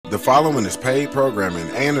The following is paid programming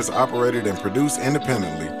and is operated and produced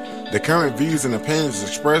independently. The current views and opinions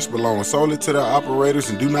expressed belong solely to the operators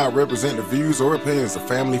and do not represent the views or opinions of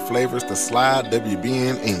Family Flavors, The Slide,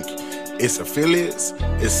 WBN, Inc., its affiliates,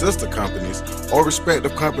 its sister companies, or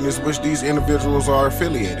respective companies which these individuals are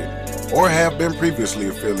affiliated or have been previously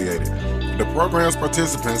affiliated. The program's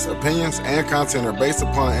participants' opinions and content are based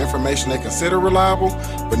upon information they consider reliable,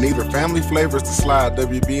 but neither Family Flavors, The Slide,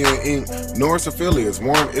 WBN, Inc., nor its affiliates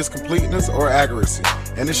warrant its completeness or accuracy,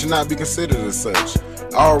 and it should not be considered as such.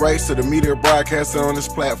 All rights to the media broadcasted on this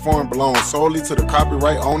platform belong solely to the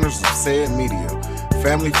copyright owners of said media.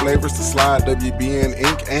 Family Flavors, The Slide, WBN,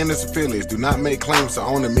 Inc., and its affiliates do not make claims to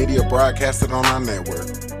own the media broadcasted on our network.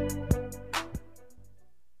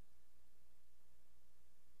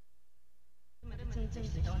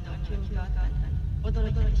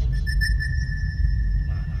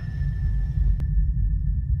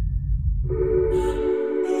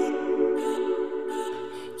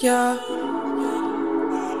 Yeah.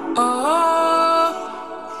 Oh.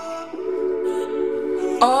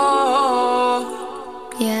 Oh.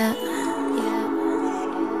 Yeah.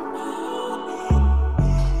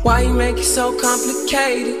 Why you make it so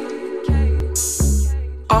complicated?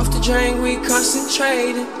 Off the drain, we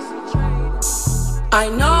concentrated. I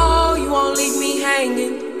know you won't leave me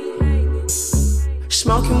hanging.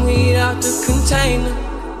 Smoking weed out the container.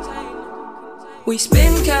 We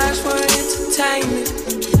spend cash for entertainment.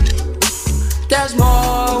 There's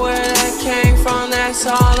more where that came from, that's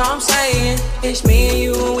all I'm saying. It's me and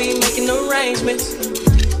you and we making arrangements.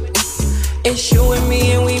 It's you and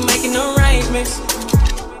me and we making arrangements.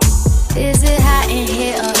 Is it hot in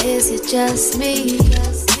here or is it just me?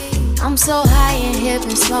 I'm so high in here,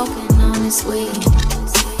 been smoking on this weed.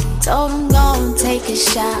 Told him go and take a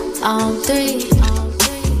shot on 3.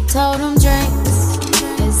 Told him drinks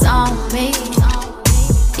is on me.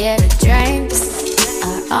 Yeah, the drinks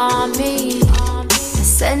are on me. I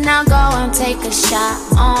said now go and take a shot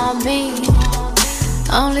on me.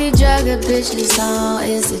 Only drug a bitch is on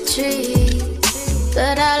is a tree.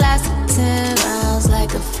 But I lasted 10 rounds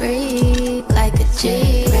like a freak, like a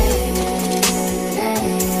G.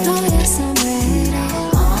 Oh yes, I'm ready.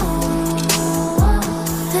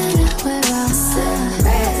 And I wear all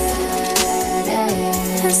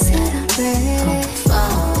I said I'm ready.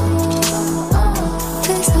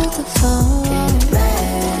 Please hold the phone. Get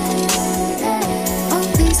ready. Oh,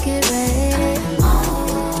 please get ready.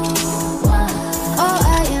 Oh,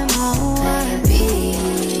 I am on one.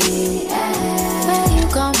 Where you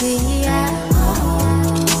gon' be at?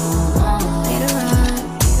 Later on.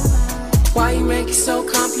 Why you make it so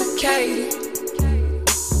complicated?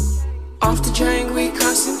 Off the drain, we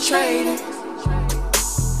concentrated.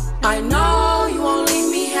 I know you won't leave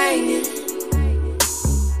me hanging.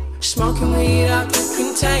 Smoking weed out the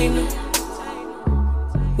container.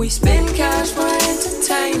 We spend cash for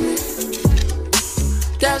entertainment.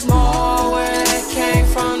 There's more where that came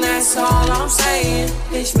from, that's all I'm saying.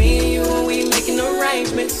 It's me and you and we making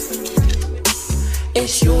arrangements.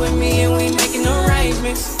 It's you and me and we making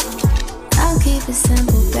arrangements. I'll keep it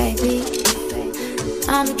simple, baby.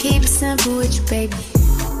 I'ma keep it simple with you, baby.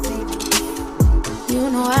 You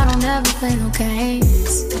know I don't ever play no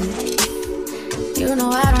games. You know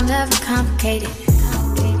I don't ever complicate it.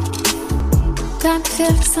 Got me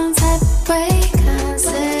feeling some type of way.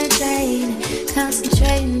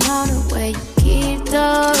 Concentrating on the way you keep the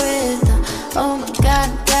rhythm. Oh my God,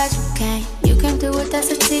 I'm glad you came. You came through with that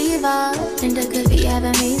sativa. And that could be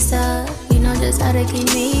having me stuck. You know just how to keep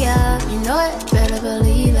me up. You know it, better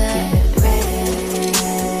believe it. Get ready.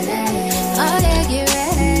 Oh yeah, get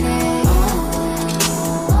ready.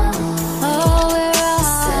 Oh, we're all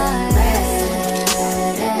set.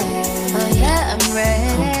 Oh yeah, I'm ready.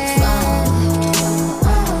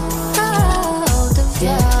 Oh, the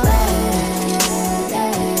floor.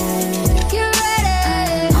 Get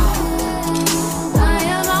ready. I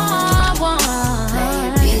am on one.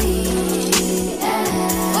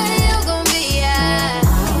 Where you gon' be at?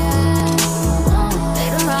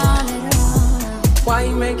 Later on. Why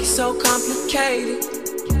you make it so complicated?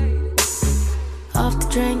 Off the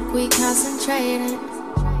drink, we concentrated.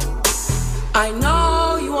 I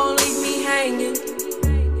know you won't leave me hanging.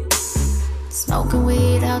 Smoking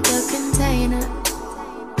weed out the container.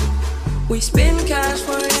 We spend cash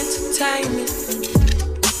for entertainment.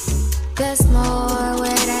 There's more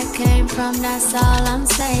where that came from, that's all I'm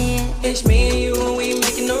saying. It's me and you and we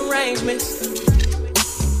making arrangements.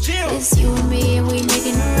 It's you and me and we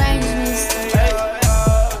making arrangements.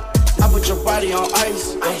 I put your body on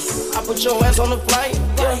ice. I put your ass on the flight.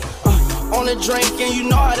 On the drink and you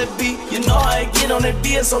know how to be. You know how to get on that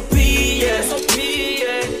BSOP. Yeah.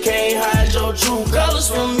 your true colors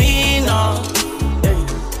from me, nah.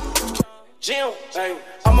 Jim,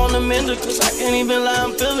 I'm on the mender cause I can't even lie,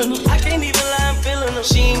 I'm feeling her. I can't even lie, I'm feeling her.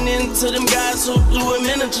 She ain't into them guys who do a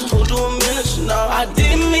miniature, nah. I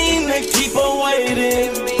didn't mean to keep her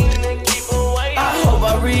waiting. I hope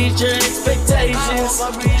I reach your expectations.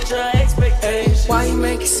 Why you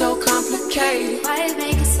make it so complicated? Why you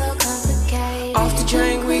make it so complicated? Off the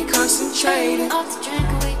drink we concentrated. Off the drink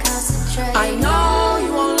we concentrate. I know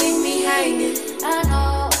you won't leave me hanging. I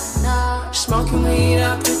know. Smoking weed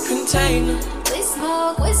out the container. We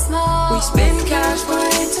smoke. We spend cash for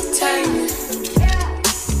entertainment.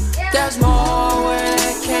 There's more where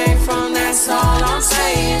that came from, that's all I'm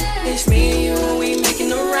saying. It's me and you and we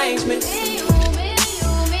making arrangements.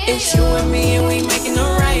 It's you and me and we making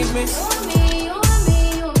arrangements.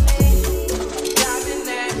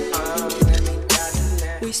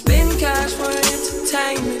 We spend cash for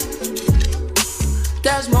entertainment.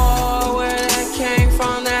 There's more where that came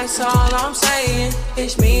from, that's all I'm saying.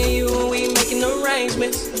 It's me and you and we making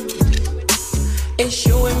arrangements. It's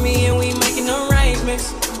you and me and we making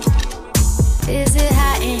arrangements. Is it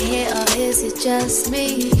hot in here or is it just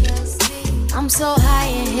me? I'm so high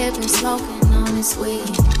in here, been smoking on this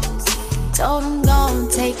weed. Told him go and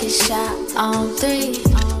take a shot on 3.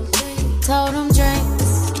 Told him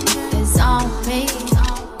drinks is on me.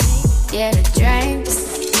 Yeah, the drinks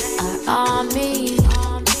are on me.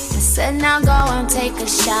 I said now go and take a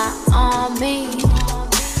shot on me.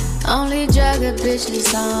 Only drug a bitch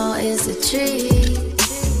is on is a tree.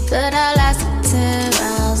 But I lasted 10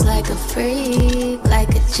 rounds like a freak, like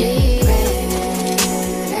a G.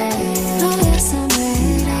 Oh yes, I'm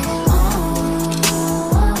ready.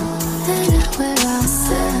 And I will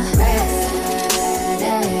also ready.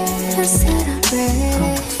 I said I'm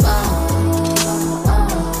ready.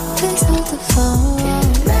 Please hold the phone. Get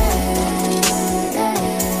ready.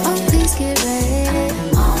 Oh, please get ready.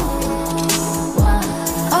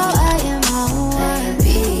 Oh, I am on one.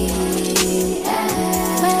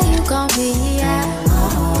 Where you gon' be at?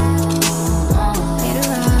 Need a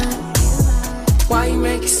ride. Why you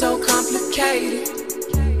make it so complicated?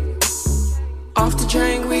 Off the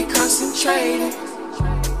drink we concentrated.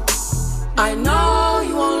 I know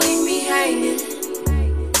you won't leave me hanging.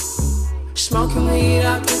 Smoking weed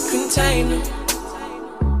out the container.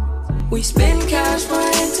 We spend cash for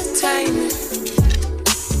entertainment.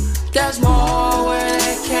 There's more where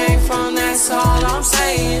that came from, that's all I'm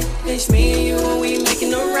saying. It's me and you and we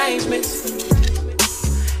making arrangements.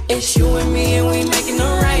 It's you and me and we making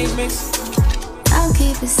arrangements. I'll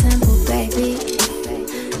keep it simple, baby.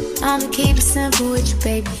 I'ma keep it simple with you,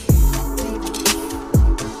 baby.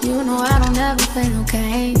 You know I don't ever play no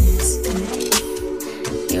games.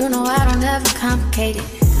 You know I don't ever complicate it.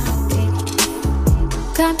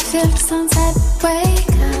 Got me feeling some type of way.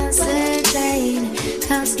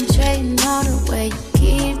 Concentrating on the way you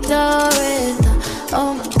keep the rhythm.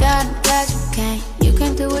 Oh my God, I'm glad you came. You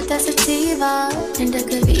came through with that sativa, and that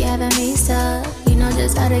could be having me stuck. You know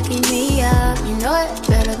just how to keep me up. You know it,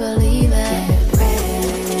 better believe it. Get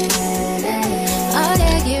ready. Oh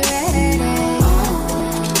yeah, get ready.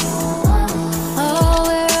 Oh,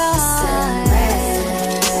 we're all ready.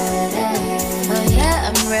 Oh yeah,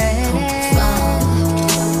 I'm ready.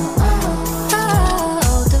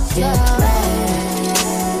 Oh, the floor.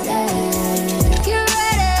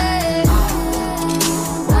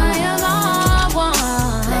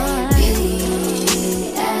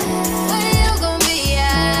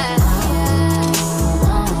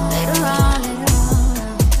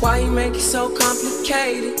 So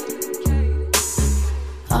complicated.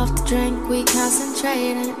 Off the drink we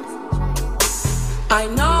concentrated. I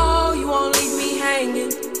know you won't leave me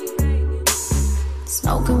hanging.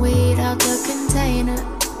 Smoking weed out the container.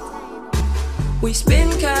 We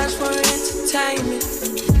spend cash for entertainment.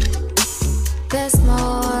 There's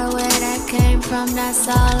more where that came from, that's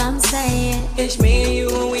all I'm saying. It's me and you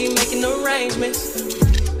and we making arrangements.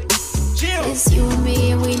 It's you and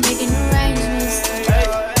me and we making arrangements.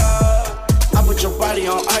 I put your body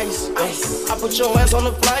on ice. I put your ass on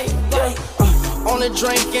the flight. On the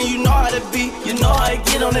drink and you know how to be. You know how to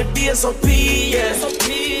get on that BSOP, yeah.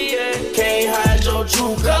 Can't hide your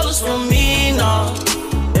true colors from me, nah.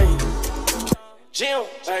 Jim,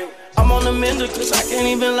 I'm on the mender cause I can't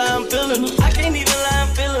even lie, I'm feeling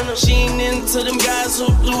her. She ain't into them guys who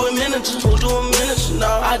do a miniature,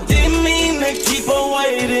 nah. I didn't mean to keep her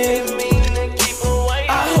waiting.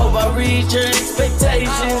 I hope I reach your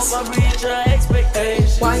expectations.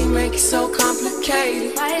 Why you make it so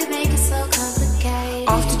complicated? Why you make it so complicated?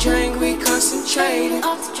 Off the drink we concentrated.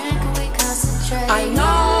 Off the drink we concentrate. I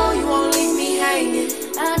know you won't leave me hanging.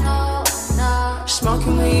 I know.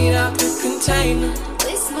 Smoking weed out the container. container.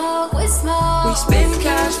 We smoke, we smoke. We spend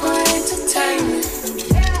cash for entertainment.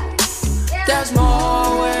 There's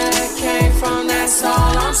more where that came from, that's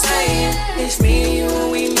all I'm saying. It's me and you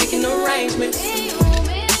and we making arrangements.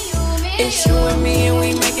 It's you and me and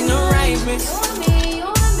we making arrangements.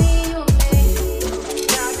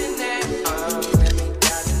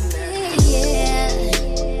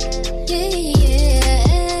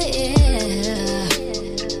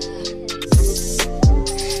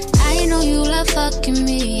 Fucking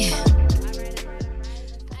me. I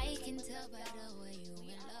can tell by the way you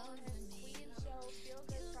in love with me.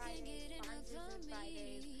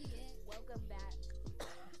 Welcome back.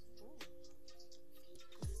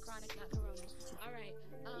 Chronic, not Corona. All right.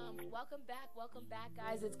 Welcome back,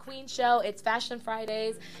 guys. It's Queen Show. It's Fashion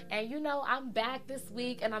Fridays, and you know I'm back this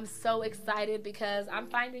week, and I'm so excited because I'm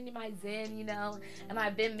finding my zen, you know, and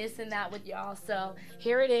I've been missing that with y'all. So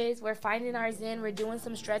here it is. We're finding our zen. We're doing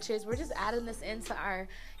some stretches. We're just adding this into our,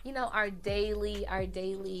 you know, our daily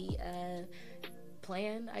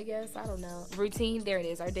plan, I guess. I don't know. Routine. There it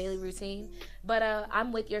is. Our daily routine. But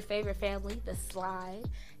I'm with your favorite family, The Slide.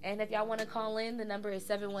 And if y'all want to call in, the number is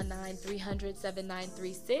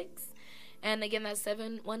 719-300-7936. And again, that's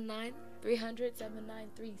 719-300-7936.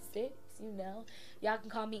 You know, y'all can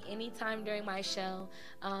call me anytime during my show.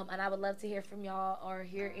 And I would love to hear from y'all or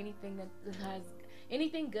hear anything that has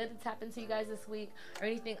anything good that's happened to you guys this week or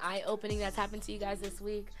anything eye-opening that's happened to you guys this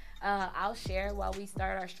week. I'll share while we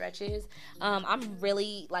start our stretches. I'm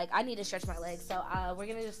really, I need to stretch my legs. So we're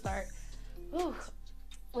going to just start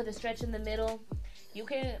with a stretch in the middle.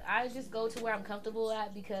 I just go to where I'm comfortable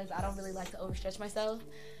at because I don't really like to overstretch myself.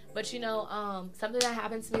 But, you know, something that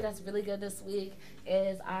happened to me that's really good this week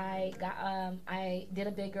is I did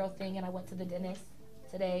a big girl thing and I went to the dentist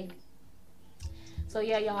today. So,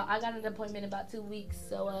 yeah, y'all, I got an appointment in about 2 weeks.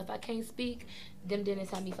 So, if I can't speak, them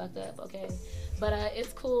dentists had me fucked up, okay? But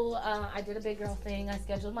it's cool. I did a big girl thing. I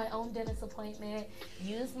scheduled my own dentist appointment,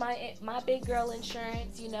 used my big girl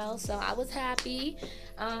insurance, you know, so I was happy.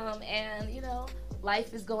 And, you know,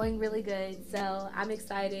 life is going really good. So, I'm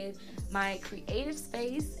excited. My creative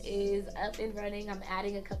space is up and running. I'm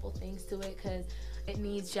adding a couple things to it because it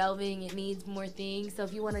needs shelving. It needs more things. So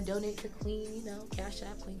if you want to donate to Queen, you know, Cash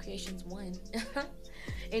App, Queen Creations 1.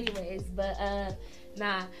 Anyways, but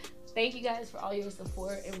thank you guys for all your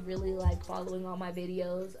support and really following all my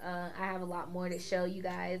videos. I have a lot more to show you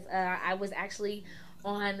guys. I was actually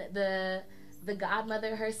on the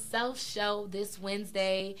Godmother Herself show this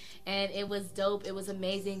Wednesday, and it was dope. It was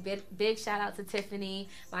amazing. Big shout out to Tiffany,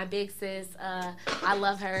 my big sis. I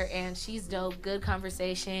love her, and she's dope. Good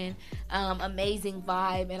conversation, amazing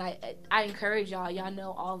vibe, and I encourage y'all. Y'all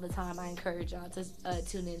know all the time I encourage y'all to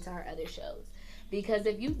tune into our other shows, because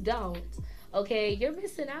if you don't, okay, you're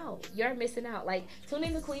missing out. You're missing out. Tune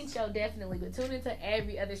in to Queen Show, definitely, but tune into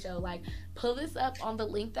every other show. Pull this up on the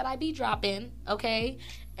link that I be dropping, okay?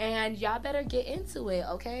 And y'all better get into it,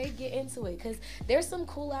 okay? Get into it, because there's some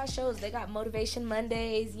cool-ass shows. They got Motivation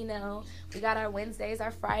Mondays, you know. We got our Wednesdays, our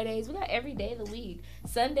Fridays. We got every day of the week.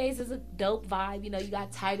 Sundays is a dope vibe. You know, you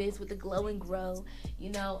got Titus with the Glow and Grow, you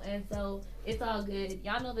know. And so it's all good.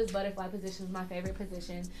 Y'all know this butterfly position is my favorite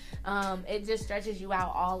position. It just stretches you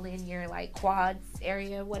out all in your, quads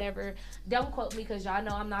area, whatever. Don't quote me, because y'all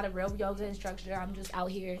know I'm not a real yoga instructor. I'm just out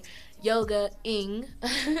here yoga-ing.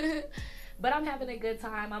 But I'm having a good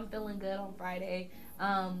time. I'm feeling good on Friday.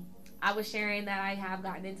 I was sharing that I have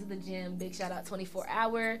gotten into the gym. Big shout out 24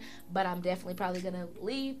 Hour. But I'm definitely probably going to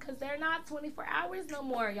leave because they're not 24 hours no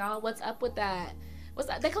more, y'all. What's up with that? What's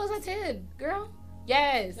that? They close at 10, girl.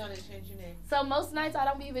 Yes. No, they changed your name. So most nights I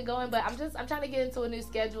don't be even going, but I'm trying to get into a new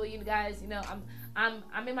schedule, you guys. You know,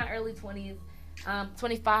 I'm in my early 20s,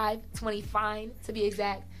 25 to be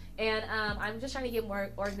exact. And I'm just trying to get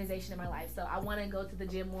more organization in my life. So I want to go to the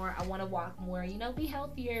gym more. I want to walk more, you know, be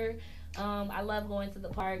healthier. I love going to the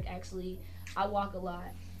park. Actually, I walk a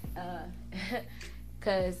lot.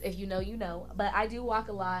 Because if you know, you know. But I do walk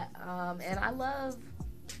a lot. And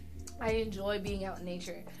I enjoy being out in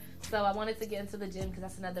nature. So I wanted to get into the gym because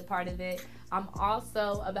that's another part of it. I'm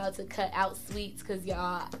also about to cut out sweets because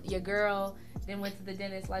your girl then went to the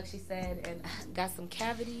dentist, like she said, and got some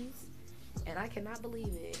cavities. And I cannot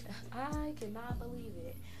believe it. I cannot believe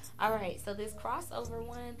it. All right, so this crossover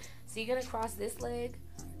one. So you're going to cross this leg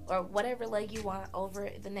or whatever leg you want over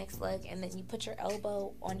the next leg. And then you put your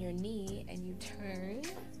elbow on your knee and you turn.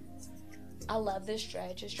 I love this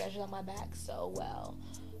stretch. It stretches on my back so well.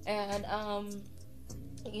 And,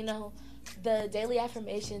 you know, the daily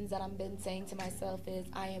affirmations that I've been saying to myself is,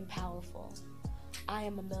 I am powerful. I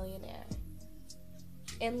am a millionaire.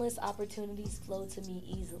 Endless opportunities flow to me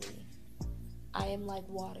easily. I am like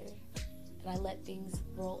water, and I let things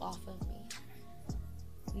roll off of me.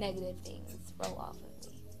 Negative things roll off of me.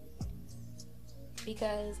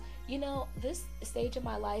 Because, you know, this stage of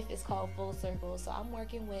my life is called full circle. So I'm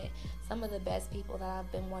working with some of the best people that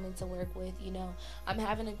I've been wanting to work with. You know, I'm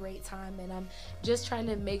having a great time, and I'm just trying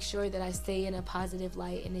to make sure that I stay in a positive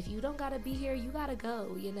light. And if you don't gotta be here, you gotta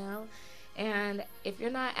go, you know. And if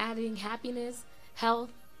you're not adding happiness,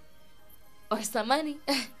 health, or some money,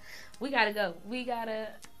 we gotta go. We gotta,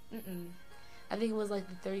 I think it was like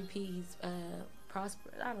the 30 P's,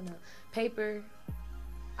 prosper, I don't know, paper,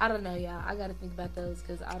 I don't know, y'all. I gotta think about those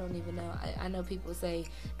because I don't even know. I know people say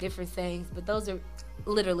different sayings, but those are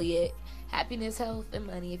literally it. Happiness, health, and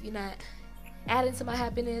money. If you're not adding to my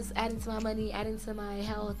happiness, adding to my money, adding to my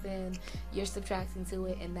health, then you're subtracting to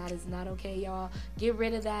it, and that is not okay, y'all. Get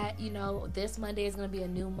rid of that. You know, this Monday is going to be a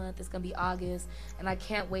new month. It's going to be August, and I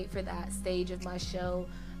can't wait for that stage of my show.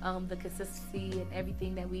 The consistency and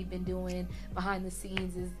everything that we've been doing behind the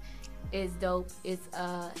scenes is dope.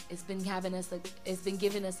 It's been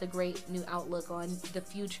giving us a great new outlook on the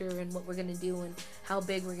future and what we're gonna do and how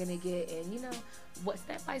big we're gonna get, and you know what,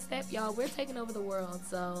 step by step, y'all, we're taking over the world.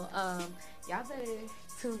 So y'all better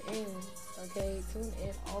tune in, okay? Tune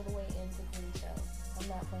in all the way into Kween Show. I'm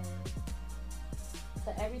not playing.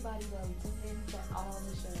 So everybody go tune in to all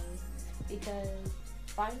the shows, because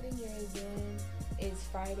Finding Your Zen is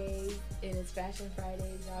Fridays. It is Fashion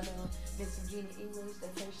Fridays. Y'all know Miss Regina English.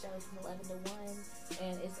 That's her show from 11 to 1,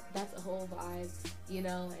 and that's a whole vibe, you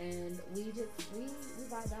know. And we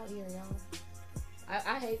vibe out here, y'all.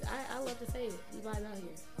 I love to say it. We vibe out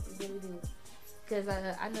here. We really do. Cause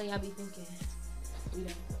I know y'all be thinking we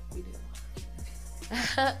don't. We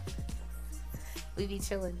do. We be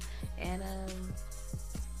chilling, and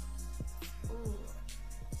ooh,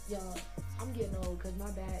 y'all. I'm getting old because my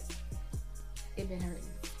back, it been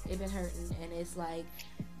hurting, and it's like,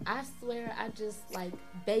 I swear I just like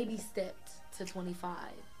baby stepped to 25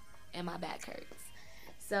 and my back hurts.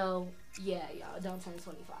 So yeah, y'all, don't turn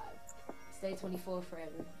 25. Stay 24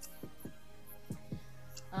 forever.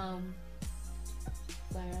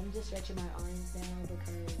 Sorry, I'm just stretching my arms down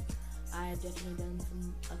because I have definitely done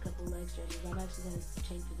a couple leg stretches. I'm actually going to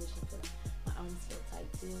change position so my arms feel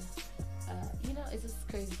tight too. You know, it's just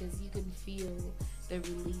crazy because you can feel the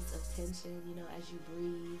release of tension, you know, as you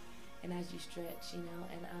breathe and as you stretch, you know.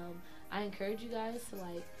 And I encourage you guys to,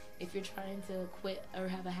 like, if you're trying to quit or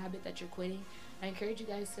have a habit that you're quitting, I encourage you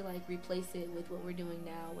guys to, like, replace it with what we're doing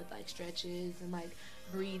now, with, like, stretches and, like,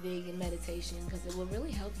 breathing and meditation, because it will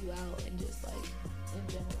really help you out, and just, like, in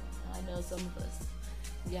general. I know some of us,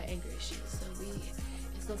 we got anger issues, so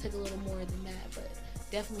it's going to take a little more than that, but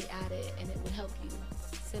definitely add it, and it would help you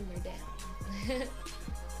simmer down.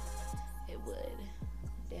 It would,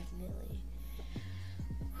 definitely.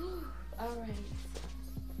 Whew. All right.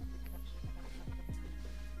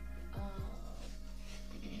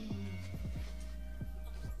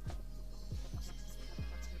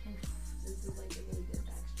 This is like a really good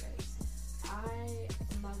back stretch.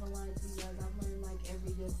 I'm not gonna lie to you guys, I've learned like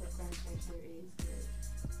every good back stretch there is.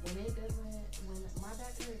 When my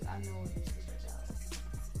back hurts, I know it needs to stretch out.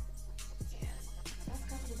 That's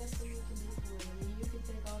kind of the best thing you can do for it. I mean, you can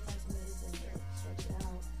take all types of medicine, but stretch it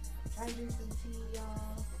out. Try to drink some tea,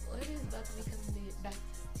 y'all. Well, it is about to be coming back to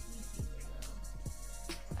tea season,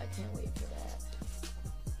 though. I can't wait for that.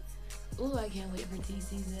 Ooh, I can't wait for tea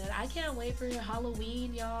season. I can't wait for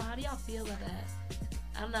Halloween, y'all. How do y'all feel about that?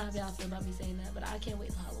 I don't know how y'all feel about me saying that, but I can't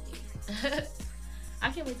wait for Halloween. I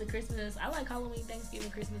can't wait to Christmas. I like Halloween, Thanksgiving,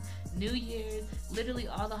 Christmas, New Year's, literally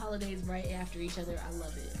all the holidays right after each other. I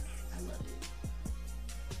love it. I love it.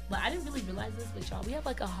 But I didn't really realize this, but y'all, we have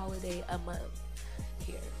like a holiday a month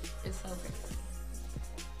here. It's so crazy.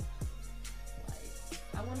 Like,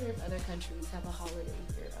 I wonder if other countries have a holiday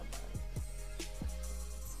here a month.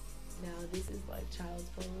 Now, this is like child's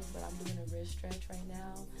pose, but I'm doing a wrist stretch right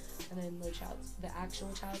now. And then the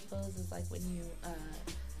actual child's pose is like when you,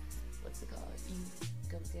 what's it called? You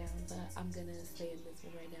go down, but I'm gonna stay in this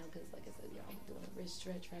one right now because, like I said, y'all, I'm doing a wrist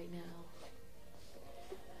stretch right now.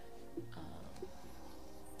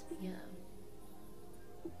 Yeah.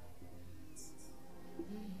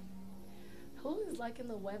 Who is liking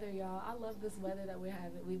the weather, y'all? I love this weather that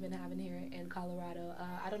we've been having here in Colorado.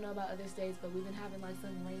 I don't know about other states, but we've been having like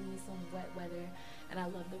some rainy, some wet weather, and I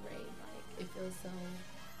love the rain. Like, it feels so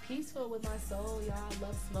peaceful with my soul, y'all. I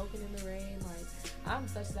love smoking in the rain. Like, I'm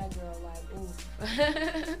such that girl. Like,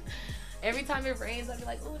 ooh. Every time it rains, I'll be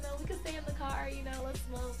like, oh no, we can stay in the car, you know, let's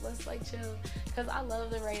smoke, let's like chill. Cause I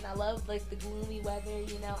love the rain. I love like the gloomy weather,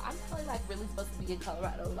 you know. I'm probably like really supposed to be in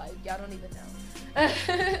Colorado. Like, y'all don't even know.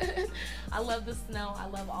 I love the snow. I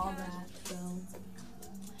love all that. So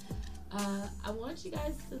I want you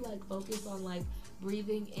guys to like focus on like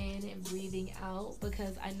breathing in and breathing out,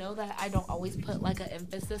 because I know that I don't always put like an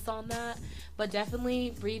emphasis on that, but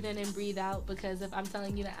definitely breathe in and breathe out, because if I'm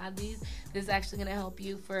telling you to add these, this is actually going to help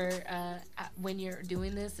you for when you're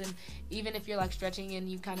doing this. And even if you're like stretching and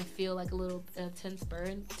you kind of feel like a little tense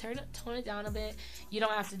burn, tone it down a bit. You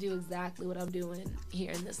don't have to do exactly what I'm doing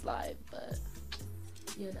here in this live, but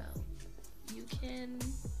you know, you can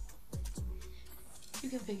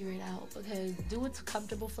figure it out, because do what's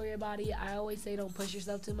comfortable for your body. I always say don't push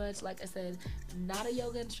yourself too much. Like I said, not a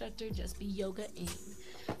yoga instructor, just be yoga-ing.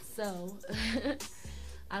 So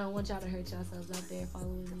I don't want y'all to hurt yourselves out there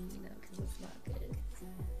following me, you know, because it's not good.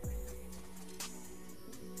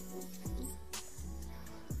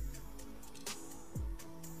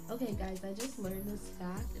 Okay guys, I just learned this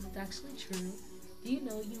fact and it's actually true. Do you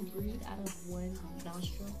know you breathe out of one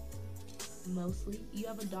nostril? Mostly. You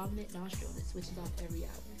have a dominant nostril that switches off every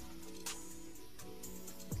hour.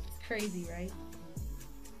 Crazy, right?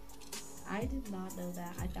 I did not know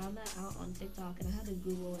that. I found that out on TikTok and I had to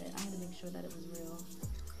Google it. I had to make sure that it was real.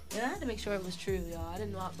 And I had to make sure it was true, y'all. I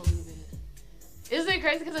did not believe it. Isn't it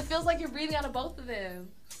crazy? Because it feels like you're breathing out of both of them.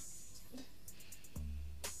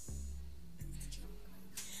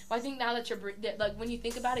 Well, I think now that you're like, when you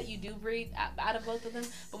think about it, you do breathe out of both of them.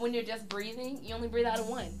 But when you're just breathing, you only breathe out of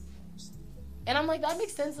one. And I'm like, that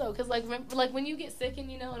makes sense though, because like, remember, like when you get sick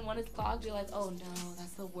and you know, and one is clogged, you're like, oh no,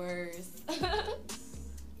 that's the worst.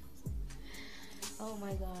 Oh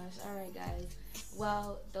my gosh. All right, guys.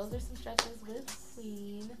 Well, those are some stretches with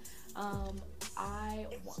Kween. I'm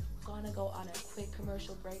gonna go on a quick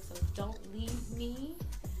commercial break, so don't leave me.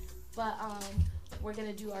 But we're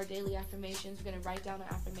gonna do our daily affirmations. We're gonna write down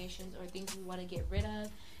our affirmations or things we want to get rid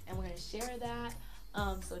of, and we're gonna share that.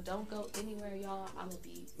 So don't go anywhere, y'all. I'm gonna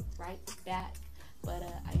be right back, but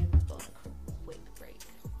I am going a quick break.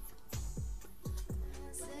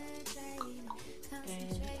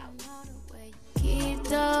 And Keep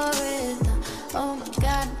the rhythm. Oh my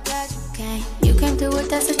God, I'm glad you came. You came through with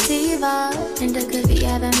that sativa, and it could be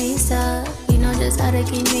having me stuck. You know just how to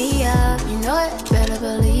keep me up. You know it, better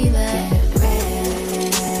believe it. Get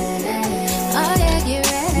ready. Oh yeah, get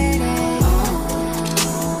ready.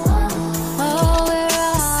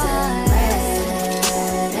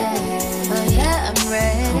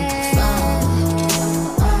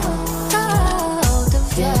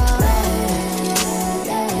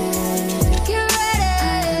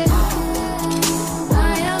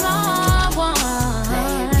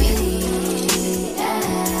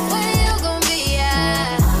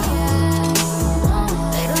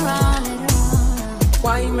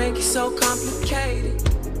 So complicated.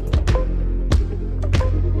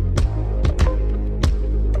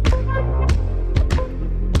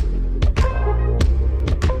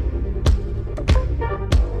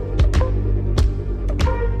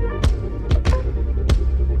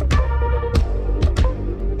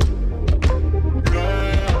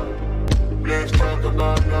 Let's talk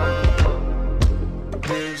about love.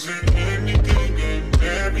 Is it anything and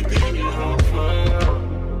everything you offer?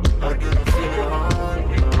 I get a feeling on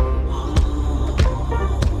you.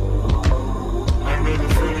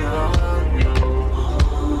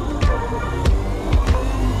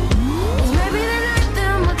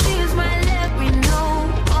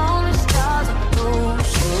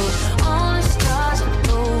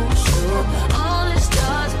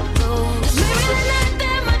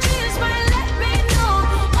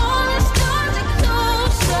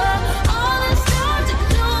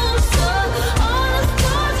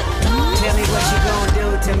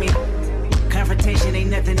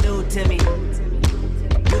 To me,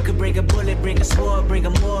 you could bring a bullet, bring a sword, bring a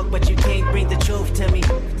morgue, but you can't bring the truth to me.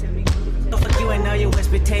 Fuck you and all your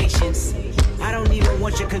expectations. I don't even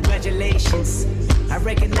want your congratulations. I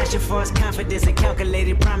recognize your false confidence and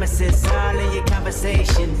calculated promises all in your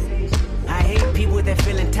conversation. I hate people that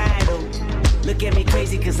feel entitled. Look at me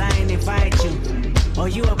crazy cause I ain't invite you. Oh,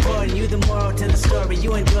 you important, you the moral to the story.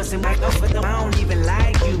 You endorsing my offer though I don't even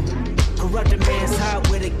like you. Corrupt a man's heart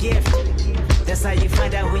with a gift. That's how you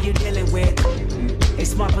find out who you're dealing with. A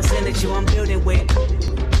smart percentage you I'm building with.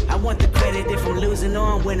 I want the credit if I'm losing or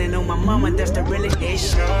I'm winning. On my mama, that's the realest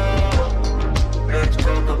issue. Let's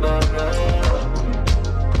talk about love.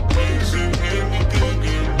 Is it anything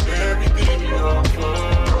and everything you offer?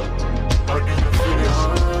 I get a feeling on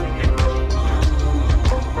you.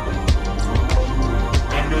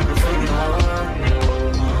 I get a feeling on you.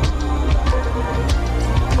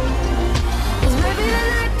 Maybe the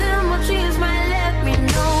night that my dreams might let me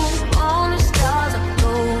know. All the stars are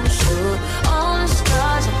close, all the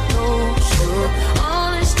stars are close, all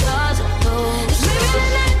the stars are close. Maybe the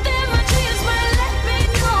night that my dreams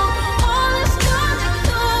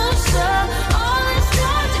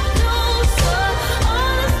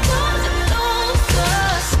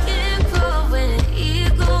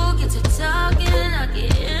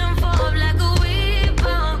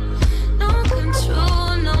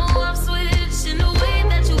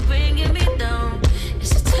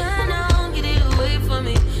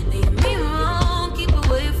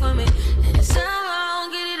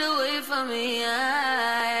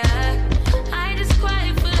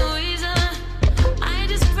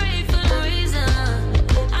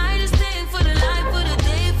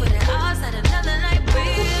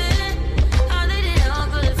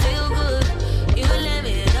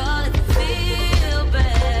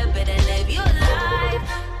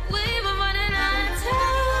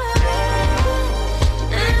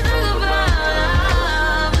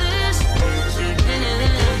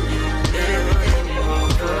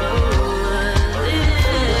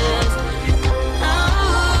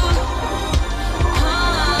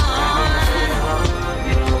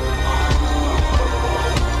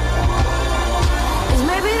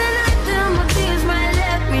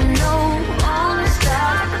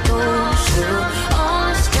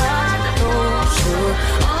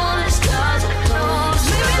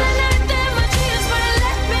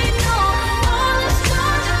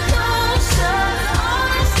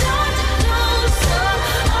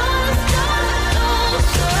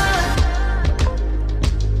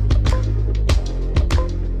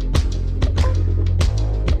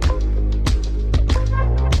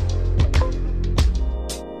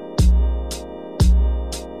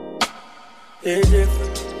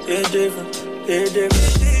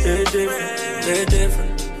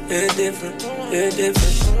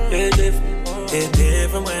It's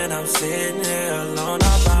different when I'm sitting here alone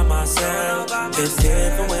all by myself. It's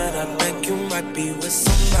different when I think you might be with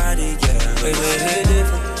somebody, yeah. It's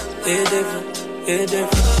different, it's different, it's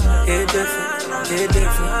different, it's different, it's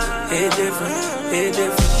different, it's different, it's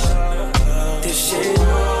different. This shit,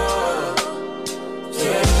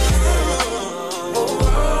 yeah.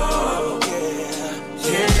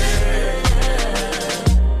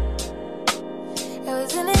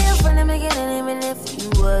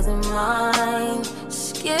 Wasn't mine.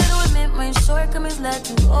 Scared to admit my shortcomings led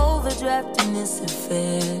to overdraft in this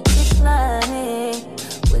affair. Declining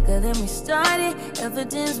quicker than we started.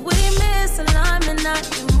 Evidence we misalignment. Not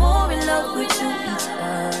be more in love with you each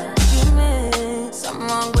argument. Something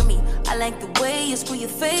wrong with me. I like the way you screw your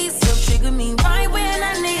face up. Trigger me right when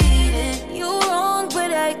I need it. You wrong,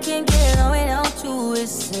 but I can't get on without you.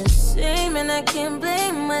 It's a shame and I can't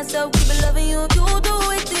blame myself. Keep it loving you if you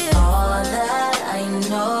do it this. All that I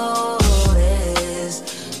know is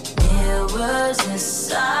mirrors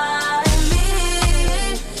inside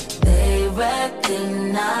me. They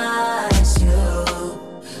recognize you.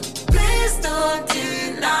 Please don't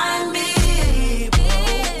deny me.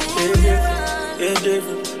 It's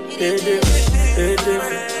different, it's different, it's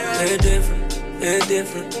different, it's different, it's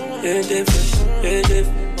different, it's different, it's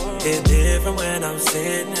different. It's different when I'm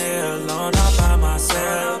sitting here alone all by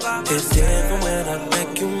myself. It's different when I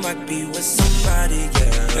think you might be with somebody,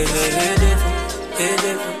 yeah. It's different, it's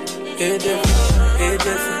different, it's different, it's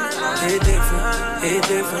different, it's different, it's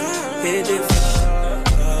different, it's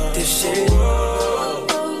different. This shit,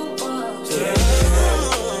 yeah.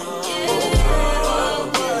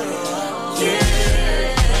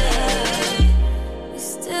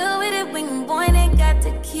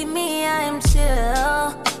 Me, I am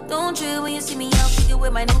chill. Don't trip when you see me out figure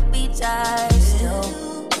with my new beach eyes. Still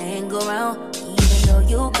hang around, even though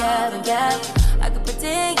you gab and gab. I could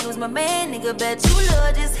pretend you was my man, nigga. Bet you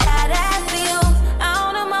love just how that feels.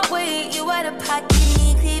 Out of my way, you out of pocket,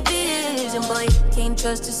 need clear vision. Boy, can't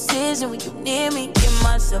trust decision when you near me. Get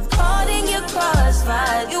myself caught in your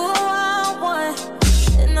crossfire. You a wild one.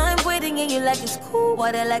 And I'm waiting and you like it's cool.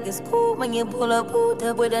 Water like it's cool when you pull up, boot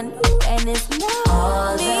up with a new. And it's not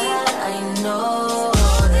all me. That I know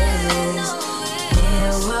is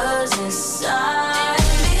mirrors inside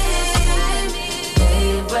me.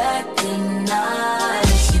 They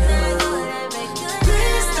recognize you.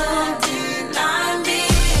 Please don't deny me.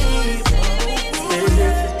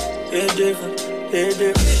 It's different, it's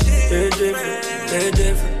different, it's different, it's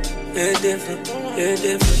different, it's different, it's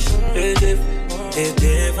different, it's different. It's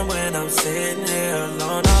different when I'm sitting here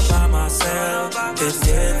alone all by myself. It's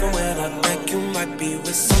different when I think you might be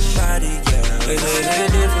with somebody, yeah. It's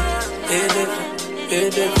different, it's different,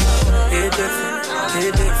 it's different, it's different,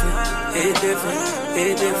 it's different, it's different,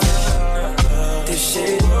 it's different. This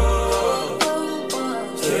shit,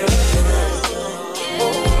 yeah.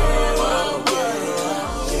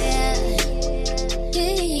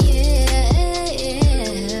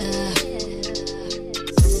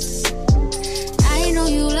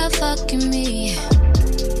 Fucking me,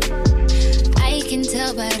 I can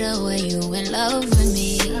tell by the way you in love with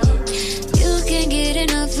me. You can't get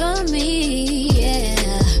enough of me, yeah.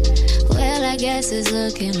 Well, I guess it's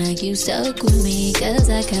looking like you stuck with me, 'cause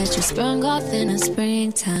I got you sprung off in the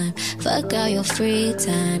springtime. Fuck all your free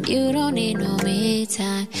time, you don't need no me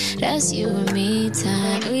time. That's you and me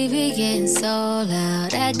time. We be getting so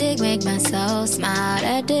loud, that dick make my soul smile.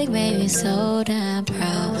 That dick made me so damn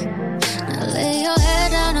proud. Lay your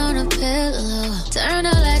head down on a pillow, turn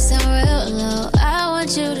the lights down real low. I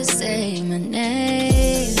want you to say my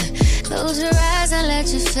name. Close your eyes and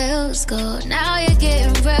let your feels go. Now you're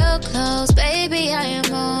getting real close, baby, I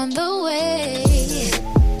am on the way.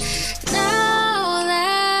 Now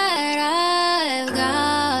that I've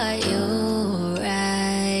got you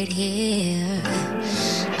right here,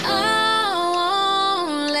 I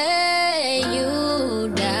won't let you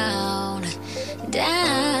down.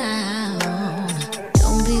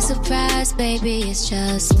 Don't be surprised, baby, it's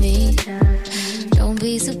just me. Don't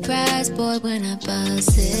be surprised, boy, when I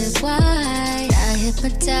bust it wide. I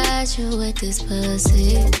hypnotize you with this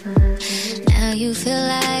pussy. Now you feel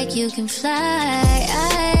like you can fly.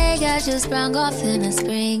 I got you sprung off in the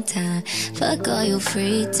springtime. Fuck all your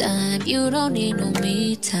free time, you don't need no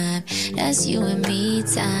me time. That's you and me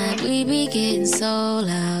time. We be getting so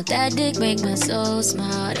loud, that dick make my soul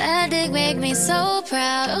smile. That dick make me so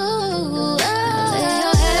proud. Ooh, lay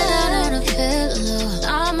your head down on a pillow,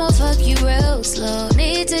 I'ma fuck you real slow.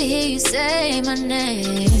 Need to hear you say my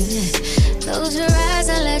name. Close your eyes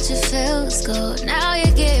and let your feels go. Now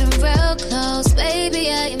you're getting real close, baby,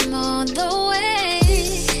 I am on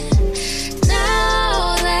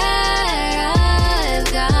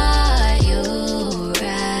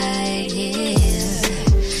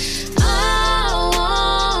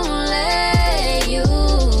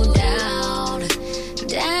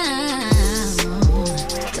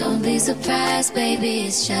surprised, baby,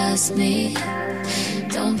 it's just me.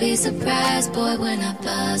 Don't be surprised, boy, when I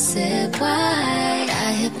bust it wide.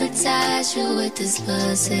 I hypnotize you with this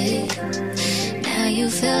pussy. Now you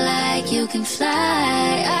feel like you can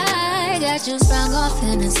fly. I got you sprung off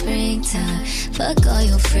in the springtime. Fuck all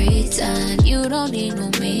your free time. You don't need no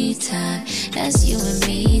me time. That's you and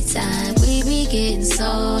me time. We be getting so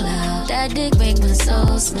loud. That dick make my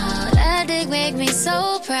soul smile. That dick make me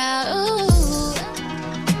so proud. Ooh.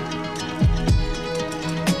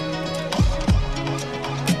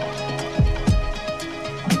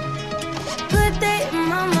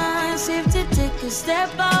 Safe to take a step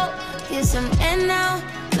out, get some air now,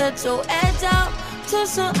 let your edge out. To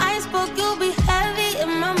some iceberg, you'll be heavy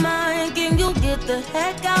in my mind. Can you get the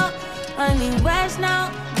heck out? I need rest now,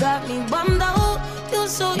 got me bummed out.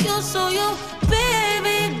 You,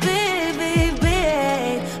 baby, baby,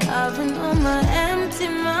 baby. I've been on my empty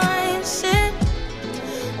mind, shit.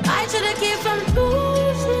 I should've kept from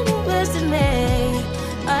losing the rest of me.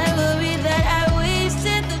 I worry that I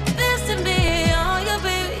wasted the best of me.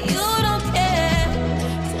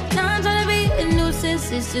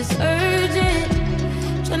 It's just urgent.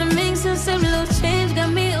 Tryna make sense of little change.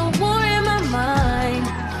 Got me a war in my mind.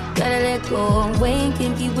 Gotta let go of weight.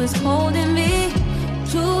 Can't keep what's holding me.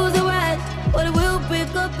 Choose the right, or it will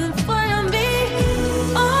break up in front of me.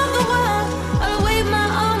 All the while, I'll wave my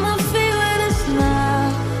arm and feel with a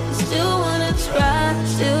smile. Still wanna try,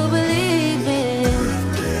 still believe in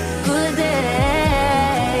good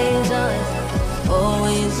days.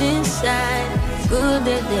 Always inside. Good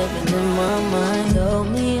that living in my mind. Told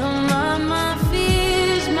me I'm on my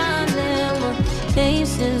fears, my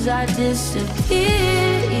limitations. I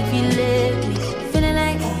disappear if you let me.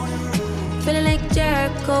 Feeling like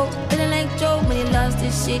Jericho, feeling like Joe when he lost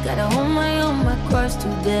his shit. Gotta hold my own, my cross to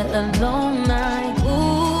bear a long night.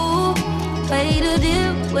 Ooh, way to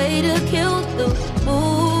dip, way to kill the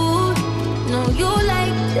mood. No, you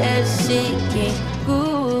like that shit, can't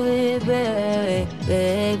groove it, baby,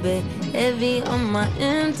 baby. Heavy on my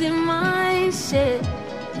empty mind, shit.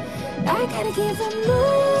 I gotta keep from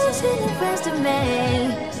losing the rest of me.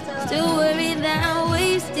 Still worried that I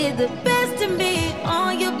wasted the best of me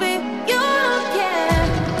on you, babe. You don't care.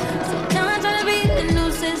 So now I'm tryna be a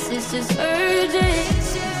nuisance. It's just urgent.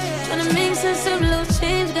 Tryna make sense of little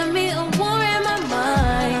change. Got me a war in my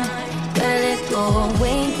mind. Gotta let go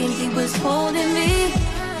away. Can't keep what's holding me.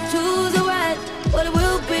 Choose the right, but it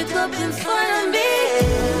will break up in front of me.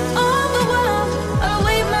 I'll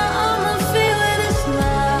wave my arm and feel with a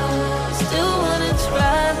smile. Still wanna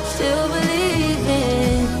try, still believe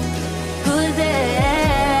in good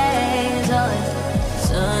days. Always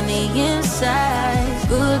sunny inside,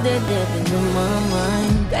 good that living in my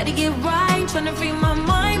mind. Gotta get right, tryna free my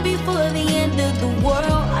mind before the end of the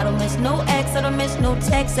world. I don't miss no ex, I don't miss no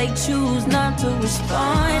text. They choose not to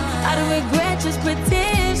respond. I don't regret, just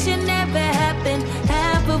pretend shit never happened.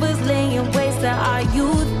 Half of us laying waste to our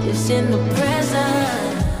youth. It's in the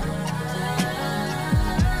present.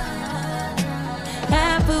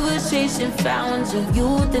 Half of us chasing fountains of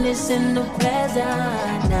youth, and it's in the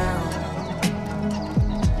present now.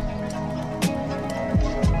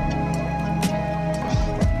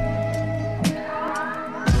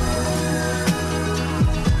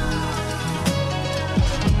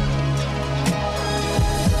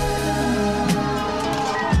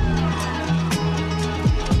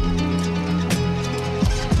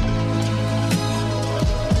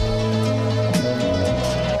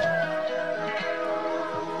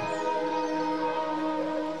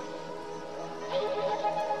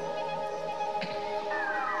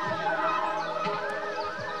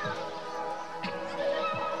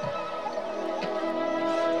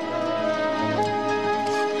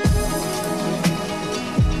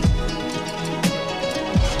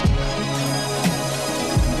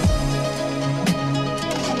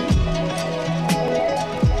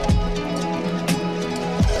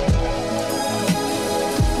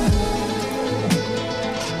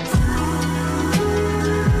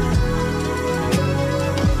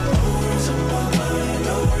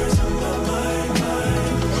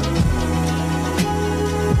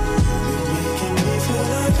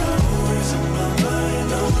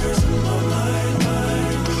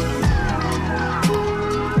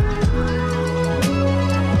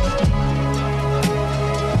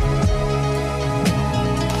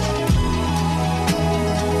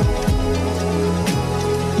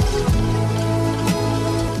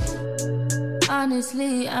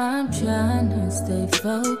 Honestly, I'm trying to stay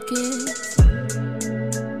focused.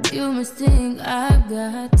 You must think I've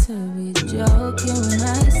got to be joking when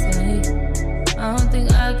I say I don't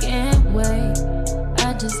think I can wait.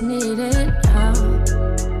 I just need it now.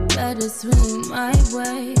 better swing my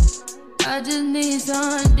way. I just need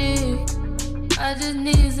some dick. I just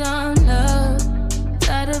need some love.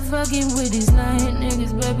 Tired of fucking with these lying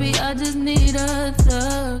niggas, baby. I just need a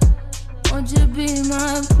thug. Won't you be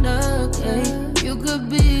my plug, ayy? You could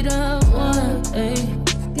be the one,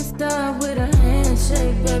 ayy. Get started with a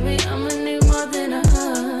handshake, baby. I'ma need more than a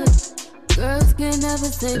hug. Girls can't never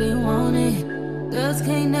say they want it. Girls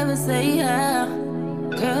can't never say how.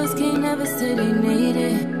 Girls can't never say they need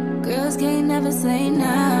it. Girls can't never say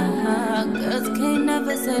nah. Girls can't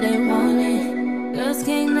never say they want it. Girls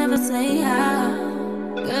can't never say how.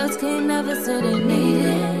 Girls can't never say they need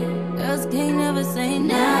it. Girls can't never say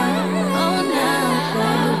nah. Oh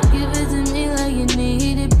nah, baby. Give it to me like you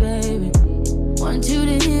need it, baby. Want you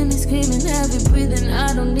to hear me screaming, heavy breathing.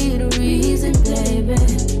 I don't need a reason, baby.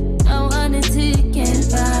 I want it till you can't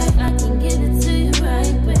buy. I can get it to you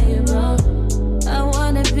right, baby. I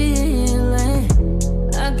wanna be healing.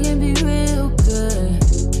 I can be real good.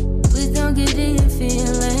 Please don't get in your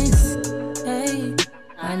feelings. Hey,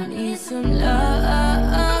 I need some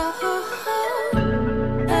love.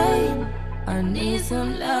 Hey, I need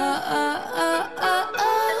some love.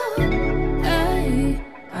 Hey,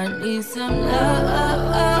 I need some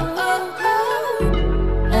love.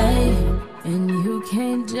 Hey, and you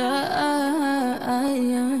can't judge.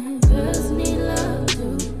 Girls need love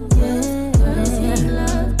too. Yeah, girls need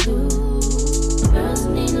love too. Girls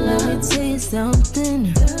need love. Let me tell you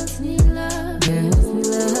something. Girls need love. Girls need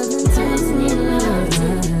love and girls need love.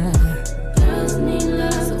 Girls need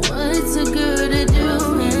love. So what's a girl to do?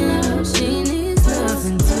 She needs love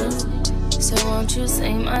and too. So won't you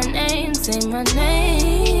say my name? Say my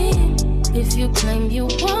name. If you claim you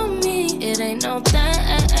want me, it ain't no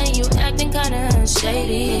thing. You acting kinda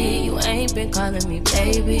shady. You ain't been calling me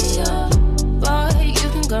baby, yo. Boy, you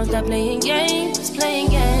can go stop playing games, playing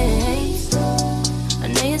games. I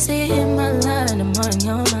know you say it in my line, I'm on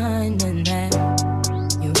your mind and that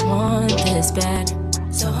you want this bad,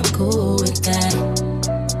 so I'm cool with that.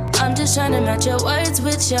 I'm just trying to match your words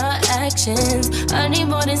with your actions. I need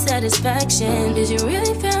more than satisfaction. Did you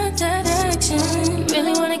really feel that action?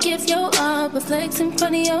 Really wanna give your all, but flex in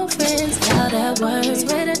front of your friends. How that works?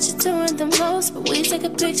 Swear that you're doing the most, but we take a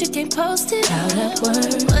picture, can't post it. How that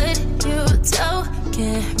works? What you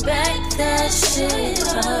talking? Back that shit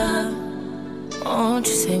up. Won't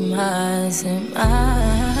you say mine, say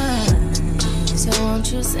mine? So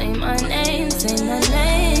won't you say my name, say my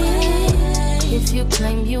name? If you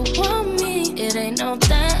claim you want me, it ain't no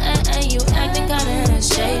thing. You acting kinda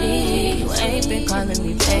shady. You ain't been calling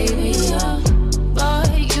me baby, yo. Boy,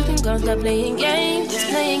 you can go stop playing games,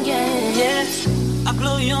 playing games. Yeah, I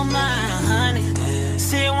blow your mind, honey.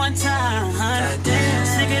 Say it one time, honey.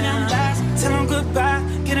 Sick of them lies, tell them goodbye.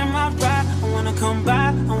 Get in my ride, I wanna come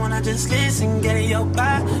by. I wanna just listen, get in your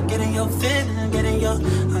vibe, get in your feelings, get in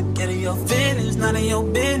your feelings, not in your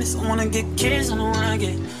business. I wanna get kissed, I wanna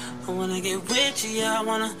get with you, yeah. I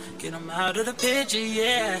wanna get them out of the picture,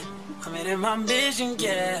 yeah. I'm in my vision,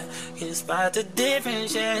 yeah. Can spot the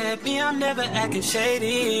difference, yeah. Me, I'm never acting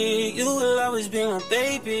shady. You will always be my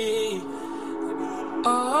baby.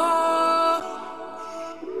 Oh,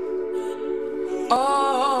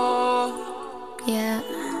 oh, Yeah.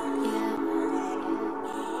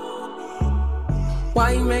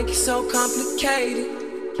 why you make it so complicated?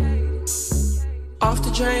 Off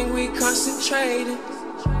the drain, we concentrated.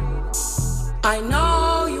 I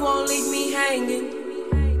know you won't leave me hanging.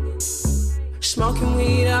 Smoking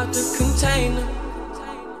weed out the container.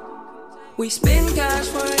 We spend cash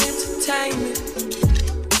for entertainment.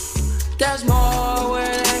 There's more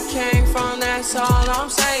where that came from, that's all I'm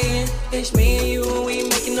saying. It's me and you and we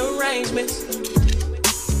making arrangements.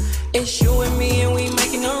 It's you and me and we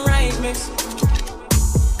making arrangements.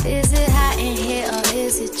 Is it hot in here or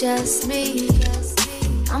is it just me?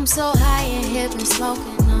 I'm so high in here, been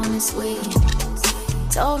smoking on this weed.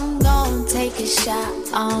 Told him go and take a shot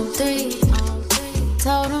on 3.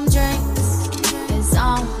 Told him drinks is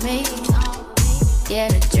on me. Yeah,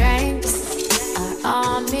 the drinks are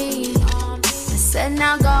on me. I said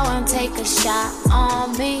now go and take a shot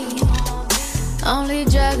on me. Only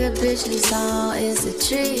drug a bitch is on is the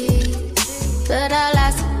tree. But I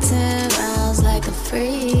lasted 10 rounds like a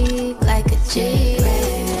freak, like a G.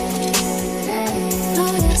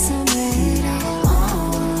 Oh yes, I'm ready.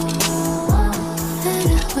 And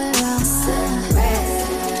I wear all I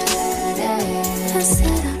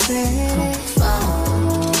said I'm ready.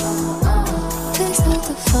 Please hold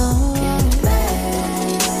the phone. Get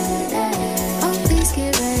ready. Oh, please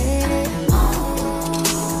get ready.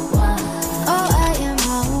 Oh, I am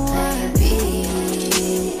on one.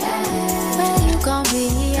 Where you gon' be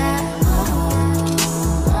at?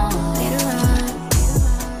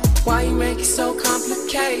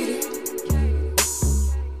 complicated.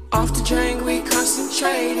 Off the drink, we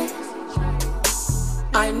concentrated.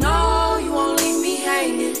 I know you won't leave me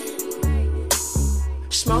hanging.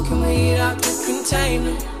 Smoking weed out the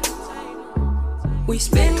container. We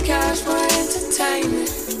spend cash for entertainment.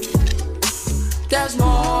 There's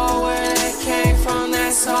more where that came from,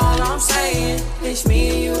 that's all I'm saying. It's me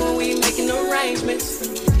and you and we making arrangements.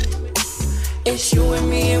 It's you and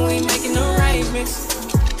me and we making arrangements.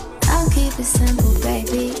 I'll keep it simple,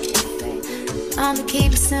 baby. I'ma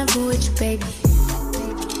keep it simple with you, baby.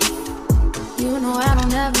 You know I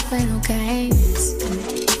don't ever play no games.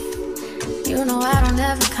 You know I don't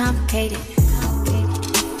ever complicate it.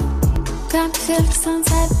 Got me feeling some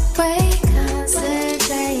type of way.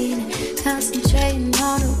 Concentrating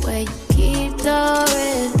on the way you keep the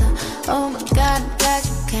rhythm. Oh my God, I'm glad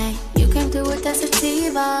you came. You came through with that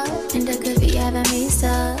sativa, and that could be having me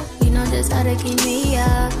stuck. You know just how to keep me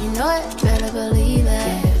up. You know it, better believe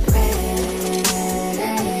it. Get ready.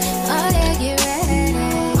 Oh yeah, get ready.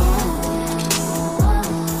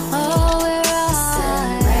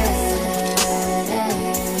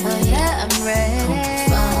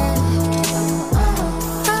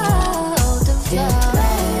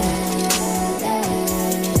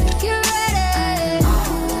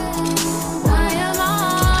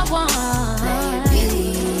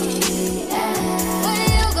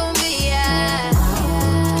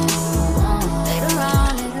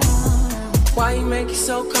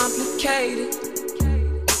 So complicated.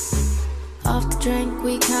 Off the drink,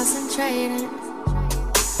 we concentrated.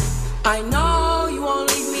 I know you won't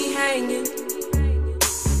leave me hanging.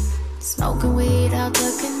 Smoking weed out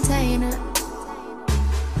the container.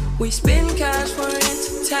 We spend cash for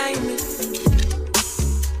entertainment.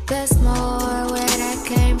 There's more where that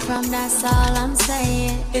came from, that's all I'm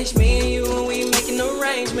saying. It's me and you and we making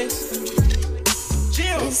arrangements.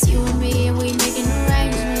 It's you and me and we making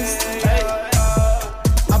arrangements.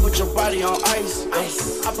 I put your body on ice.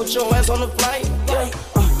 I put your ass on the flight.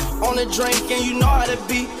 On the drink and you know how to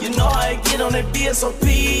be. You know how to get on that BSOP,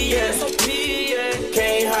 yeah.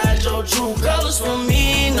 Can't hide your true colors from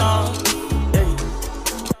me, no.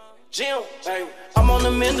 Jim, I'm on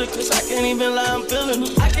the mender cause I can't even lie, I'm feeling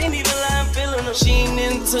her. I can't even lie, I'm feeling her. She ain't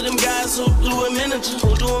into them guys who do a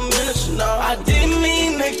miniature. No, I didn't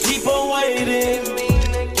mean to keep her waiting.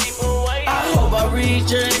 I hope I read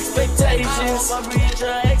your expectations.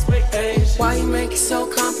 Why you make it so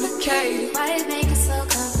complicated? Why you make it so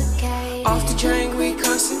complicated? Off the drink, we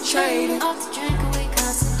concentrated. Off the drink, we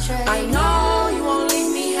concentrated. I know you won't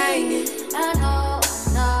leave me hanging. I know.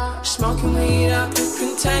 Smoking weed out the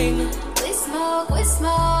container. We smoke. We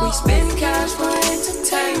spend cash for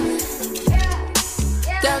entertainment.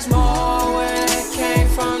 There's more where that came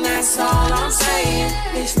from, that's all I'm saying.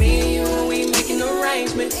 It's me and you and we making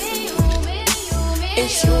arrangements.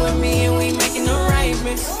 It's you and me and we making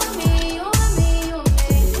arrangements.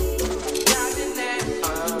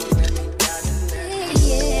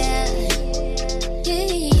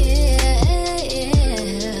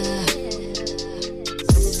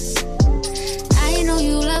 I know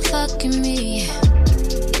you love fucking me.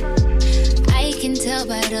 I can tell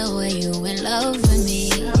by the way you in love with me.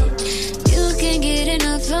 You can't get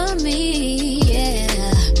enough of me, yeah.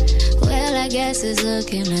 Well, I guess it's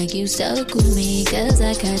looking like you stuck with me, cause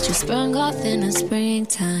I got you sprung off in the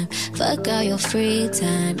springtime. Fuck all your free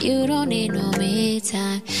time. You don't need no me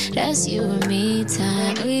time. That's you and me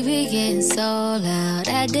time. We be getting so loud.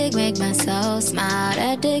 That dick make my soul smile.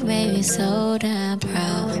 That dick made me so damn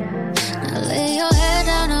proud. Now lay your head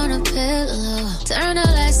down on a pillow. Turn the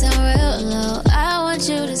lights down real low. I want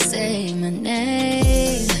you to say my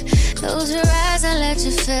name. Close your eyes and let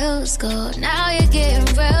your feels go. Now you're getting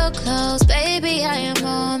real close. Baby, I am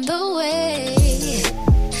on the way.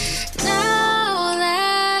 Now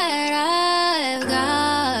that I've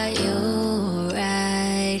got you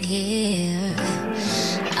right here,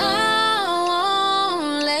 I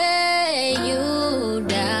won't let you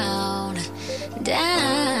down.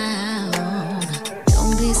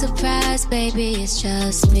 Don't be surprised, baby, it's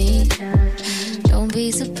just me. Don't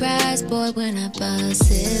be surprised, boy, when I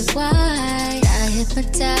bust it wide. I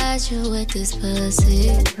hypnotize you with this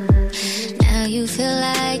pussy. Now you feel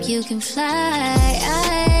like you can fly.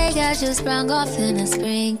 I got you sprung off in the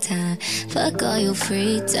springtime. Fuck all your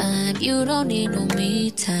free time. You don't need no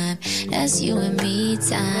me time. That's you and me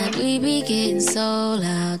time. We be getting so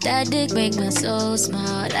loud. That dick make me so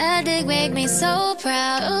smart. That dick make me so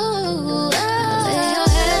proud. Ooh, lay your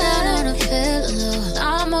head down on a pillow.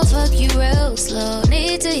 I'ma fuck you real slow.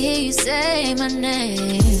 Need to hear you say my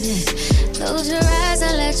name. Close your eyes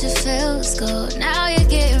and let your feels go. Now you're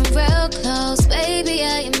getting real close. Baby,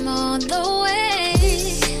 I am on the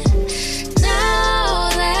way.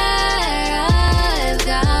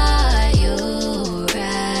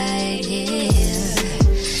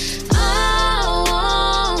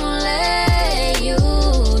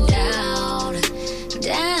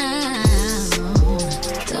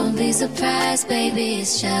 surprised, baby,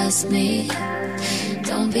 it's just me.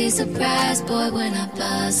 Don't be surprised, boy, when I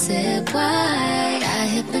bust it wide. I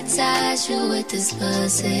hypnotize you with this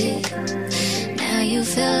pussy. Now you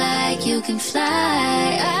feel like you can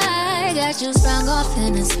fly. I got you sprung off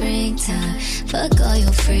in the springtime. Fuck all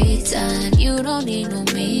your free time. You don't need no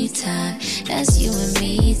me time. That's you and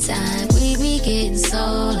me time. We be getting so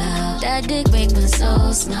loud. That dick make my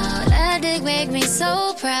soul smile. That dick make me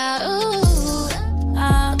so proud. Ooh,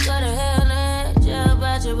 I got a hell in jail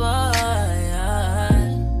about your boy. I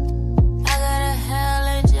got a hell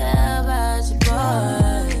in jail about your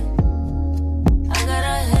boy. I got a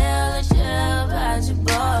hell in jail about your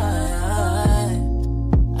boy.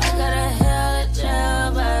 I got a hell in jail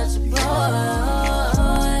about your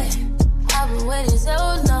boy. I've been waiting so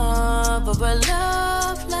long for a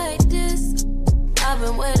love like this. I've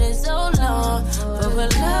been waiting so long for a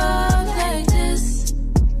love like this.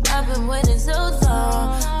 I've been waiting so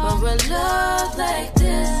long for a love like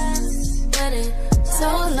this. Waiting so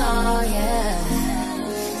long, yeah.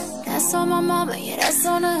 that's on my mama, yeah, that's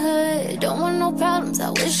on the hood. Don't want no problems, I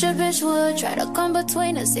wish a bitch would. Try to come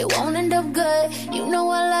between us, it won't end up good. You know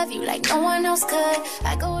I love you like no one else could.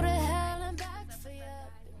 I go to hell and back for ya.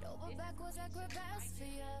 Bend over backwards, I grip ass for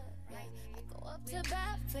ya. Yeah, I go up to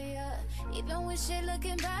bat for ya. Even with shit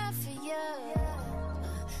looking bad for ya.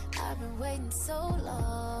 I've been waiting so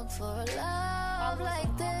long for a love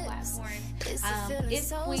like this. It's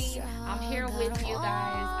Kween. I'm here with you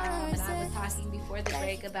guys, and I was talking before the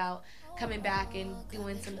break about coming back and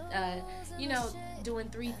doing some, doing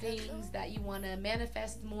 3 things that you want to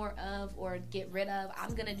manifest more of or get rid of.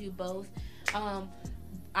 I'm gonna do both. I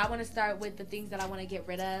want to start with the things that I want to get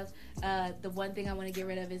rid of. The one thing I want to get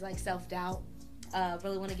rid of is like self-doubt.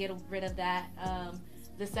 Really want to get rid of that.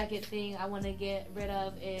 The second thing I want to get rid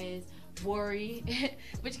of is worry,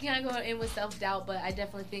 which can go in with self-doubt, but I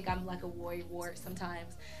definitely think I'm like a worry wart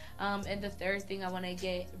sometimes. And the third thing I want to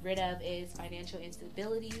get rid of is financial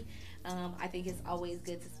instability. I think it's always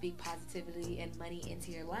good to speak positivity and money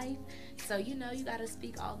into your life. So, you got to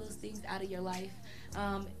speak all those things out of your life.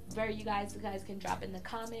 You guys can drop in the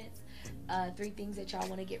comments 3 things that y'all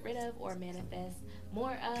want to get rid of or manifest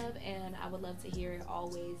more of, and I would love to hear it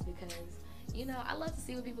always because I love to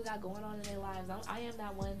see what people got going on in their lives. I am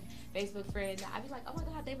that one Facebook friend that I'd be like, oh my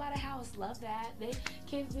God, they bought a house, love that. They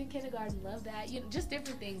kids in kindergarten, love that. Just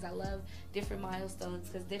different things. I love different milestones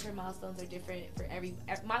because different milestones are different for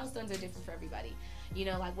milestones are different for everybody.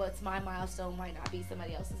 Like what's my milestone might not be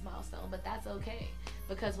somebody else's milestone, but that's okay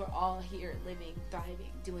because we're all here living,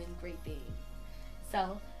 thriving, doing great things.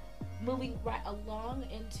 So, moving right along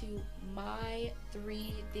into my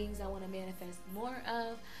 3 things I want to manifest more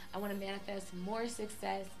of. I want to manifest more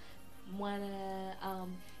success.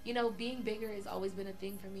 Being bigger has always been a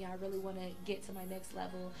thing for me. I really want to get to my next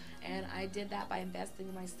level, and I did that by investing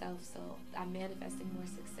in myself. So I'm manifesting more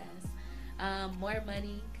success, more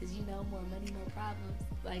money, because more money, more problems.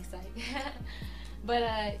 Like psych.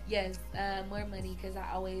 But yes, more money because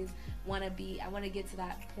I always want to get to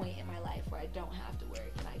that point in my life where I don't have to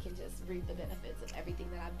work and I can just reap the benefits of everything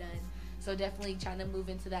that I've done. So definitely trying to move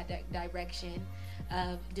into that direction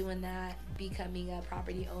of doing that, becoming a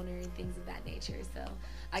property owner and things of that nature. So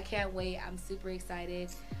I can't wait. I'm super excited.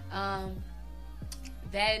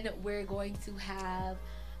 Then we're going to have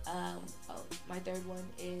my third one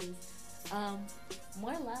is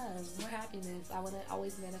more love, more happiness. I want to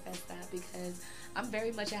always manifest that because I'm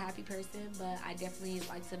very much a happy person, but I definitely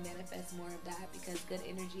like to manifest more of that because good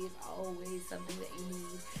energy is always something that you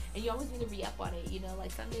need, and you always need to re-up on it.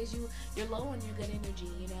 Like some days you're low on your good energy,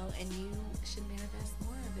 and you should manifest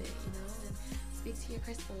more of it, and speak to your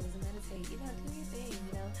crystals and meditate, do your thing,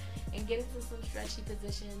 and get into some stretchy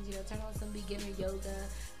positions, turn on some beginner yoga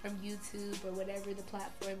from YouTube or whatever the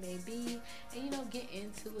platform may be, and get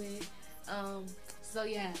into it. So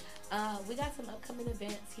yeah, we got some upcoming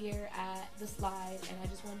events here at the Slide, and I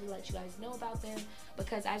just wanted to let you guys know about them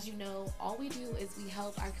because, as you know, all we do is we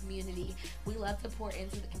help our community. We love to pour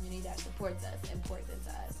into the community that supports us and pours into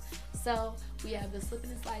us. So we have the Slip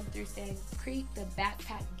and Slide through Sand Creek, the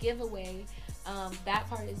backpack giveaway. That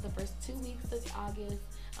part is the first 2 weeks of August.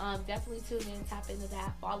 Definitely tune in, tap into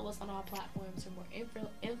that. Follow us on all platforms for more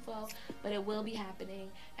info, but it will be happening,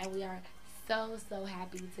 and we are so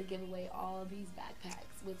happy to give away all these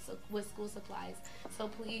backpacks with school supplies. So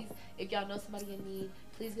please, if y'all know somebody in need,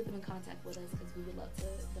 please get them in contact with us because we would love to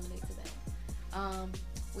donate to them.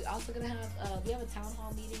 We also gonna have we have a town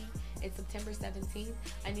hall meeting. It's September 17th.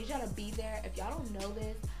 I need y'all to be there. If y'all don't know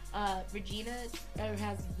this, Regina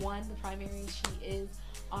has won the primary. She is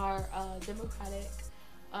our Democratic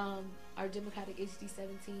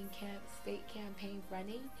HD17 state campaign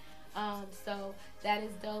running. So that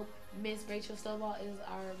is dope. Miss Rachel Stovall is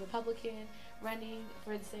our Republican running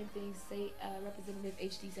for the same thing, State Representative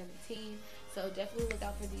HD17. So definitely look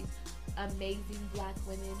out for these amazing black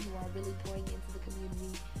women who are really pouring into the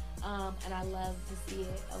community. And I love to see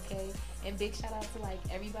it, okay? And big shout out to like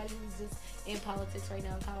everybody who's just in politics right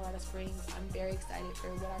now in Colorado Springs. I'm very excited for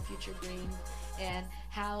what our future brings and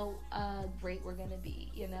how great we're gonna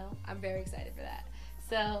be, you know? I'm very excited for that.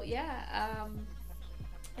 So yeah,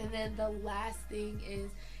 and then the last thing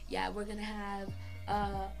is, yeah, we're gonna have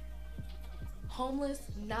Homeless,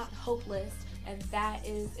 Not Hopeless, and that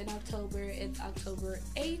is in October. It's October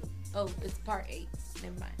 8th. Oh, it's part 8.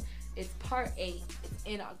 Never mind. It's part 8. It's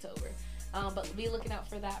in October. But be looking out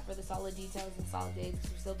for that, for the solid details and solid dates.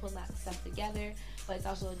 We're still putting that stuff together, but it's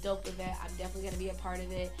also a dope event. I'm definitely going to be a part of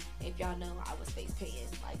it. If y'all know, I was face painting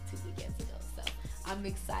like 2 weekends ago, so I'm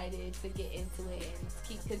excited to get into it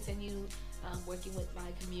and continue working with my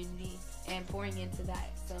community and pouring into that.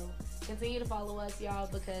 So continue to follow us, y'all,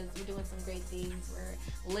 because we're doing some great things.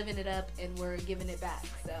 We're living it up and we're giving it back.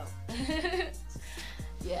 So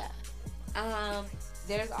yeah.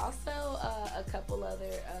 There's also a couple other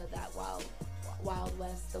that Wild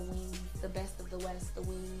West, the Wings, the Best of the West, the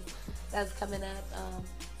Wings, that's coming up.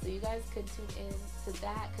 So you guys could tune in to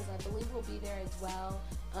that because I believe we'll be there as well.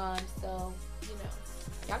 So you know,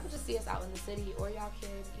 y'all can just see us out in the city, or y'all can,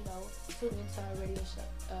 you know, tune into our radio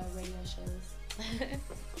shows.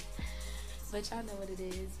 But y'all know what it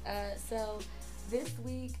is. So this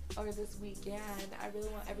week or this weekend, I really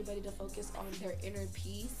want everybody to focus on their inner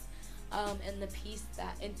peace. And the peace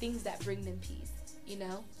and things that bring them peace, you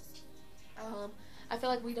know. I feel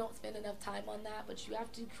like we don't spend enough time on that, but you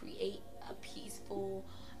have to create a peaceful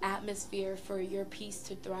atmosphere for your peace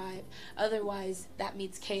to thrive. Otherwise, that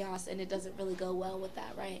means chaos, and it doesn't really go well with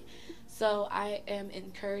that, right? So I am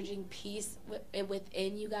encouraging peace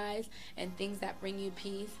within you guys and things that bring you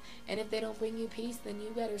peace. And if they don't bring you peace, then you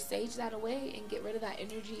better sage that away and get rid of that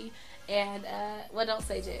energy. And well, don't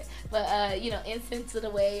sage it, but you know, incense it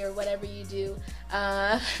away or whatever you do.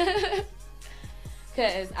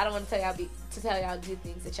 Because I don't want to tell y'all to do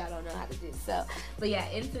things that y'all don't know how to do. So, but yeah,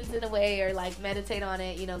 incense it away or like meditate on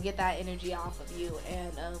it. You know, get that energy off of you,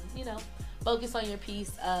 and you know, focus on your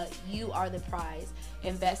peace. You are the prize.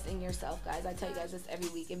 Invest in yourself, guys. I tell you guys this every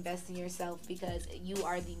week. Invest in yourself because you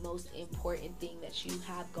are the most important thing that you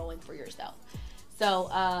have going for yourself. So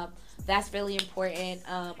that's really important,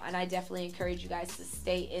 and I definitely encourage you guys to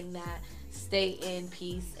stay in that, stay in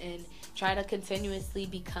peace, and try to continuously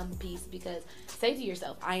become peace. Because say to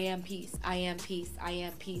yourself, I am peace, I am peace, I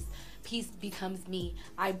am peace. Peace becomes me.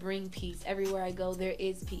 I bring peace. Everywhere I go, there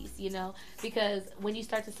is peace, you know? Because when you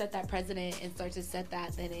start to set that precedent and start to set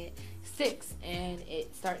that, then it sticks and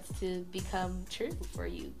it starts to become true for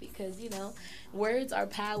you. Because, you know, words are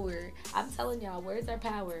power. I'm telling y'all, words are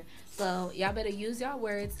power. So y'all better use y'all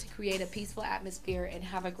words to create a peaceful atmosphere and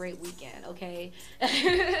have a great weekend, okay?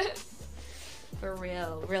 For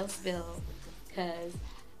real spill. Because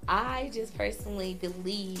I just personally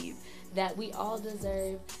believe that we all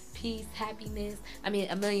deserve peace, happiness. I mean,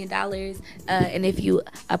 $1 million. And if you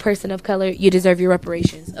a person of color, you deserve your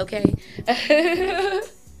reparations, okay?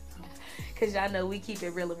 Because y'all know we keep it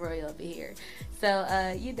real and royal up here.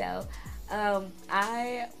 So, you know,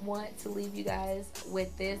 I want to leave you guys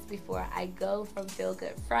with this before I go from Feel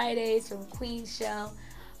Good Fridays, from Queen's Show.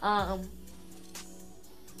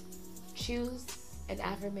 Choose an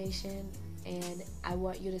affirmation, and I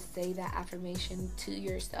want you to say that affirmation to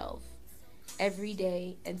yourself every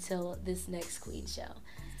day until this next Queen Show.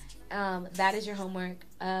 That is your homework.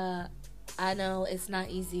 I know it's not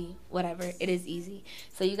easy. Whatever. It is easy.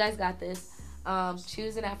 So you guys got this.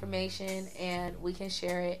 Choose an affirmation, and we can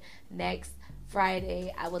share it next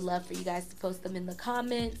Friday. I would love for you guys to post them in the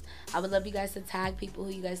comments. I would love you guys to tag people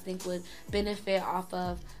who you guys think would benefit off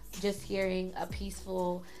of just hearing a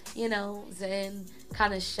peaceful, you know, Zen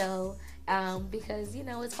kind of show. Because, you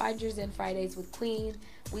know, it's Find Your Zen Fridays with Queen.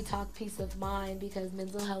 We talk peace of mind because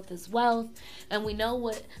mental health is wealth. And we know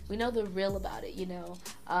the real about it, you know.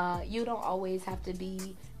 You don't always have to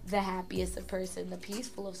be the happiest of person, the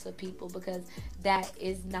peacefulest of people, because that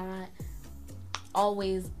is not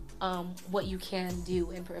always what you can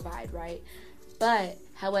do and provide, right? But,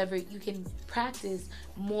 however, you can practice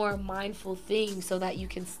more mindful things so that you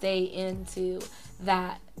can stay into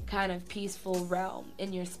that kind of peaceful realm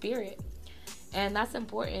in your spirit. And that's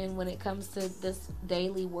important when it comes to this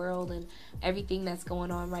daily world and everything that's going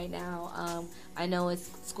on right now. I know it's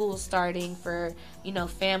school starting for, you know,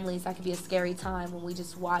 families. That could be a scary time when we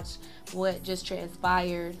just watch what just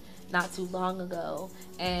transpired, not too long ago,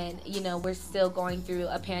 and we're still going through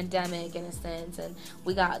a pandemic in a sense, and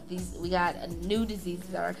we got new diseases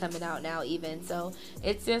that are coming out now even. So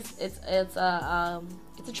it's a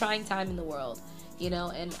trying time in the world,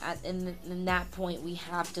 and in that point we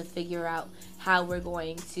have to figure out how we're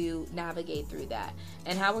going to navigate through that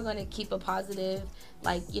and how we're going to keep a positive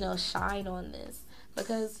shine on this,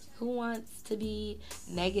 because who wants to be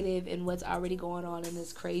negative in what's already going on in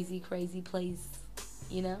this crazy place?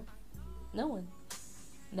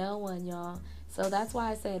 No one, y'all. So that's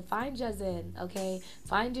why I said find your zen, okay?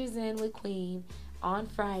 Find your zen with Queen on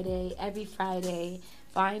Friday, every Friday.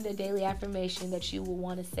 Find a daily affirmation that you will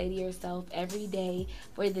want to say to yourself every day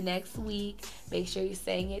for the next week. Make sure you're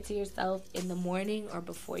saying it to yourself in the morning or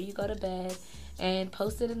before you go to bed, and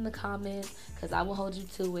post it in the comments, because I will hold you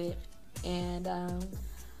to it. And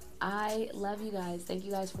I love you guys. Thank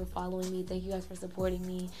you guys for following me. Thank you guys for supporting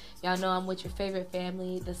me. Y'all know I'm with your favorite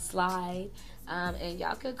family, The Slide. And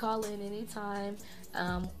y'all could call in anytime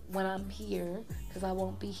when I'm here, because I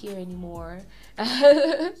won't be here anymore.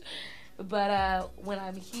 But when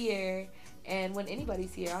I'm here, and when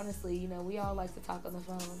anybody's here, honestly, we all like to talk on the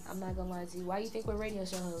phone. I'm not going to lie to you. Why do you think we're radio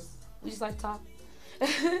show hosts? We just like to talk.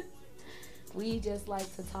 We just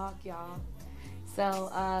like to talk, y'all.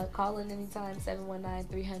 So call in anytime,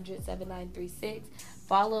 719-300-7936.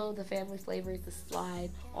 Follow the Family Flavors, The Slide,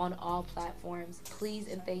 on all platforms. Please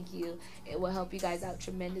and thank you. It will help you guys out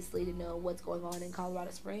tremendously to know what's going on in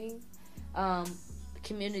Colorado Springs,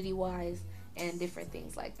 community-wise, and different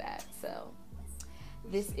things like that. So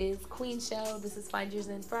this is Queen Show. This is Find Your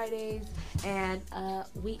Zen Fridays, and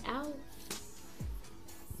we out.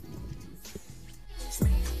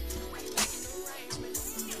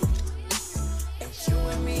 You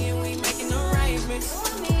and me, and we making arrangements. You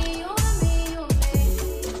and me, you and me, you and me.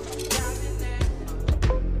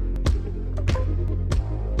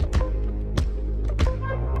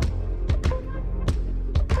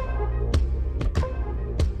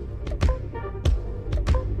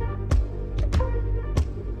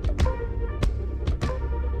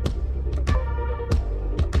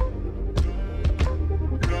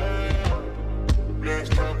 Let's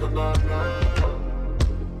talk about love.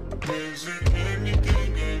 Is it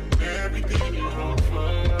anything and everything you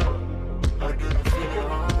offer? I didn't feel it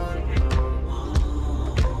on you.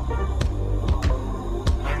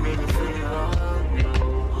 I didn't feel it on you.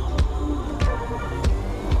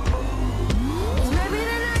 Maybe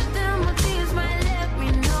the night that my tears might let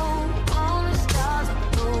me know. All the stars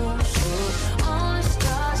are close, all the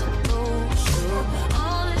stars are close,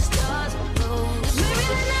 all the stars are close. Maybe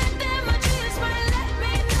the night that my tears might let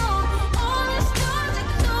me know. All the stars are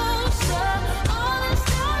closer, all the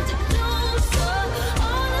stars are closer,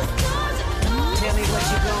 all the stars are closer. Tell me what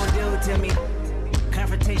you gon' do to me.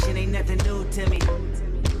 Confrontation ain't nothing new to me.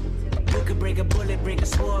 You could bring a bullet, bring a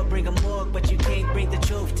sword, bring a morgue, but you can't bring the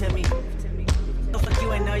truth to me. Oh, fuck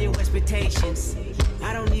you and all your expectations.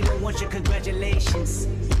 I don't even want your congratulations.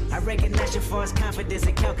 I recognize your false confidence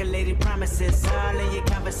and calculated promises all in your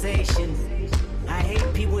conversation. I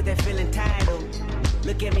hate people that feel entitled.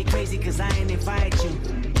 Look at me crazy cause I ain't invite you.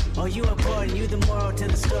 Oh, you important, you the moral to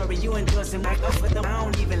the story. You endorsing my for them, I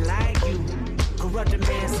don't even like you. Corrupt a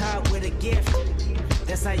man's heart with a gift.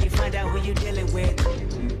 That's how you find out who you dealing with.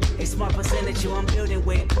 A smart percentage you I'm building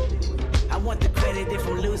with. I want the credit if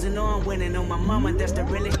I'm losing or I'm winning. On my mama, that's the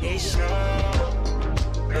realest issue.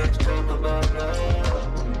 Let's talk about love.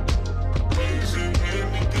 Is it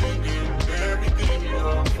anything and everything you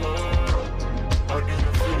offer? I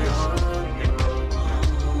didn't feel it on you.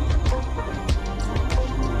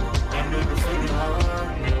 I didn't feel it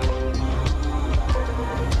on you.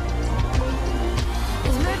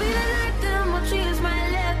 Cause maybe the night that my tears might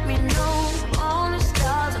let me know. All the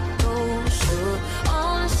stars are closer,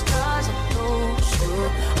 all the stars are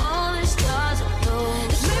closer, all the stars are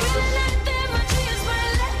closer. Maybe the night that my tears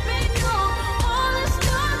might let me know. All the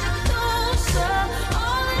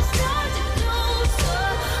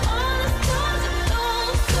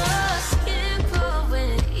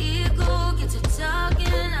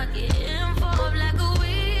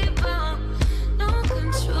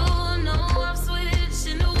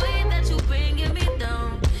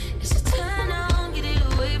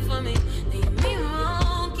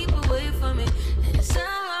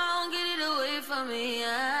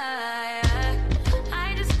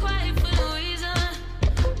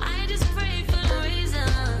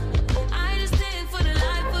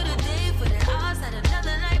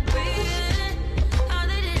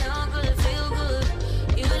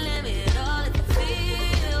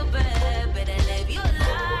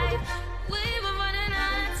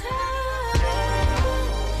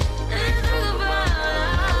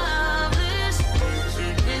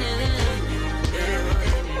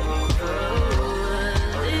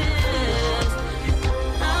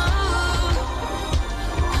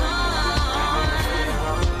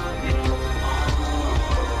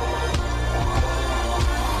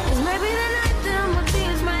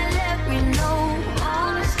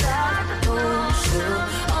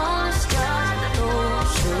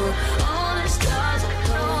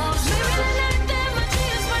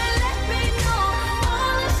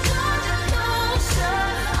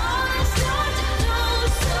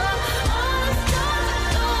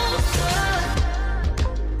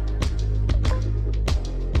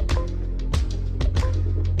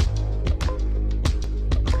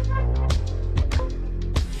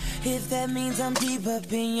if that means I'm deep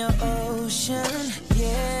up in your ocean,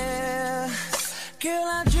 yeah. Girl,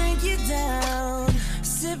 I'll drink you down,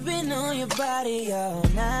 sipping on your body all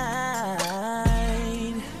night.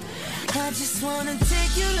 I just wanna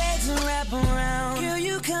take your legs and wrap around. Girl,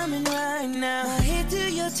 you coming right now. I hit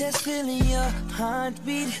to your chest, feeling your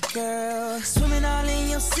heartbeat, girl. Swimming all in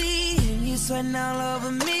your sea, and you sweating all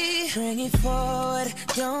over me. Bring it forward,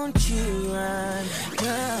 don't you run,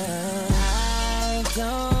 run. I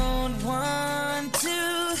don't want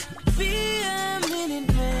to be a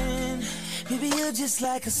minute man. Maybe you're just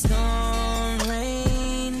like a storm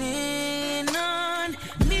raining on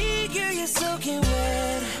me. Girl, you're soaking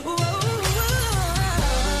wet. Whoa.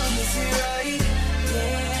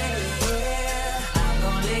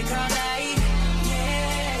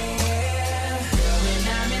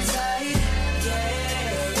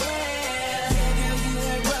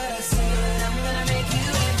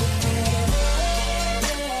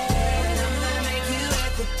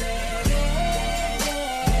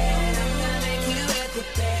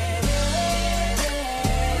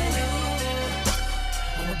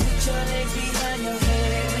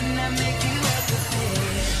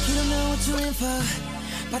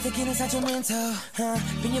 About to get inside your mental, huh?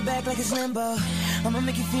 Bring your back like it's limbo. I'ma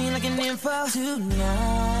make you feel like an info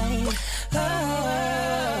tonight.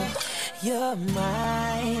 Oh, you're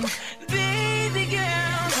mine, baby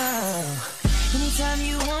girl. Oh, anytime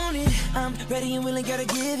you want it, I'm ready and willing, gotta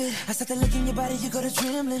give it. I start to look in your body, you go to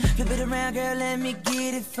trembling. Flip it around, girl, let me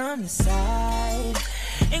get it from the side.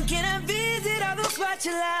 And can I visit all those spots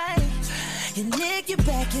you like? Your neck, your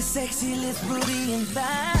back, your sexy lips, booty, and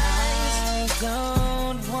thighs. I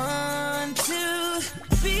don't want to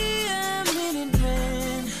be a minute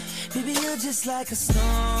man. Baby, you're just like a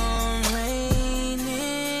storm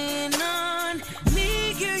raining on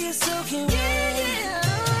me. Girl, you're soaking wet. Yeah, yeah.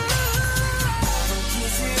 I'll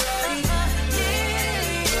kiss it right. Yeah,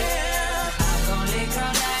 yeah. I'm gonna lick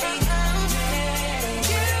all night.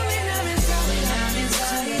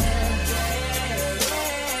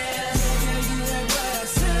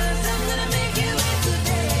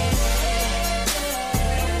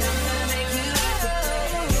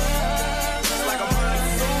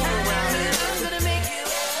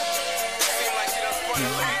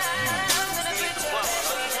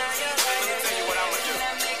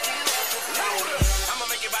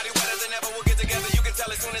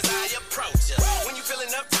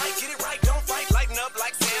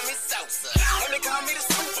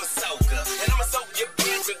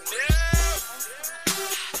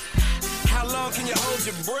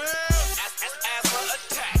 Your breath, asthma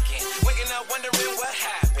attacking, waking up wondering what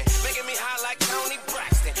happened, making me high like Tony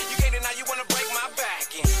Braxton. You can't deny you wanna break my back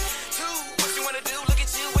in. Two, what you wanna do? Look at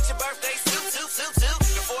you with your birthday suit.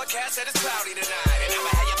 The forecast said it's cloudy tonight, and I'ma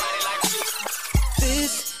have your body like you.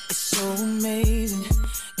 This is so amazing,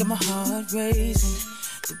 got my heart racing.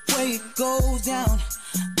 The way it goes down,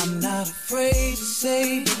 I'm not afraid to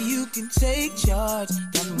say that you can take charge.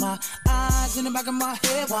 Got my eyes in the back of my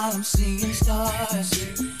head while I'm seeing stars.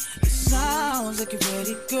 It sounds like you're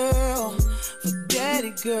ready, girl, for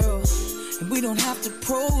daddy, girl. And we don't have to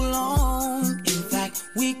prolong. In fact,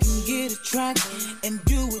 we can get a track and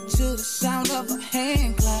do it to the sound of a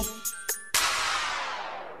hand clap.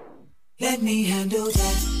 Let me handle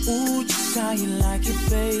that. Ooh, just how you like it,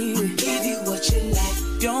 baby. Give you what you like.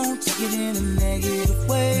 Don't take it in a negative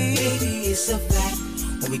way. Baby, it's a fact.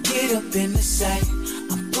 When we get up in the sack,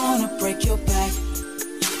 I'm gonna break your back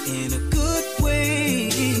in a good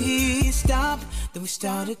way. Stop, then we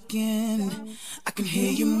start again. I can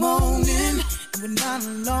hear you moaning, and we're not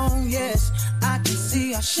alone. Yes, I can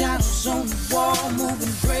see our shadows on the wall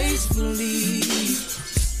moving gracefully.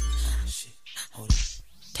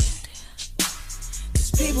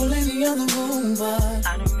 People in the other room, but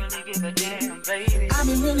I don't really give a damn, baby. I've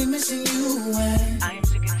been really missing you, and I am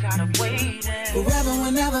sick and tired of waiting. Forever,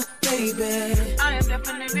 whenever, baby, I am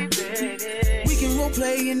definitely ready. We can role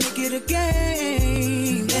play and make it a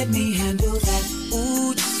game. Let me handle that.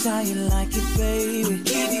 Ooh, just how you like it, baby.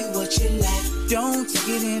 Give you what you like. Don't take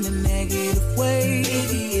it in a negative way.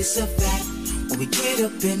 Baby, it's a fact. When we get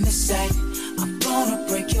up in the sack, I'm gonna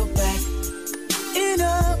break your back in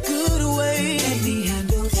a good way. Let me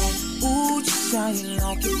handle that. Ooh, just how you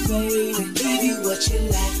like it, baby. Give you what you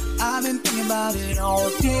like. I've been thinking about it all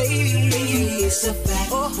day. Baby, it's a fact.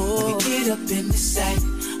 Oh, when we get up in the sack,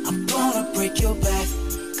 I'm gonna break your back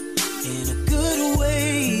in a good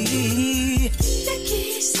way. The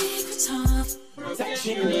key secret's off.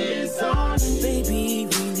 Protection is on. Baby,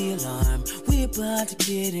 ring the alarm. We're about to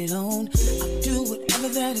get it on. I'll do whatever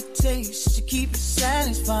that it takes to keep you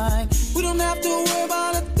satisfied. We don't have to worry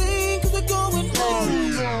about a thing, cause we're going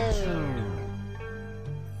home.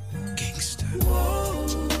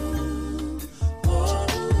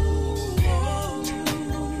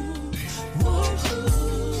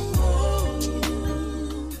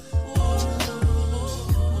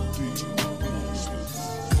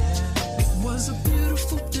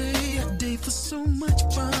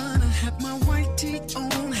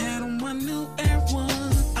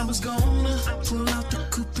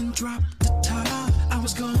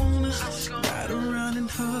 was gonna ride around and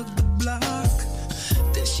hug the block.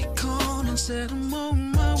 Then she called and said I'm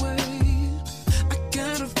on my way. I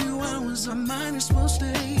got a few hours, I might as well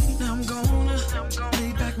stay. Now I'm gonna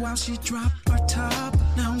lay back while she drop her top.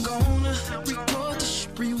 Now I'm gonna record the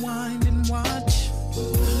rewind and watch.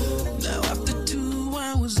 Now after 2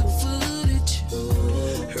 hours of footage,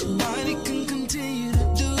 her body can continue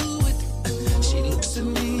to do it. She looks at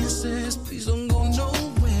me and says, please don't go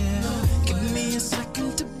nowhere. Give me a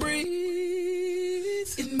second to breathe.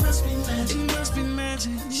 It must be magic, it must be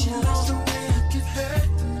magic. She loves the way I give her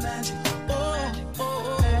the magic.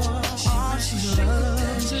 She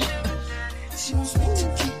loves it. She wants me to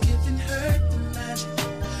keep giving her the magic.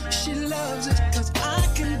 She loves it cause I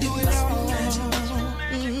can do it all.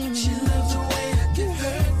 She loves the way I give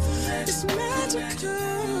her. It's magical.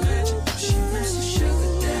 She wants to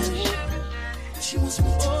sugar daddy. She wants me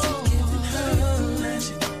to keep giving her the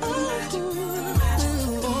magic.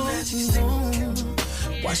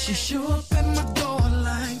 Why she show up at my door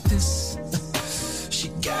like this? She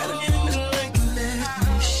got it like that.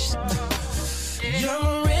 You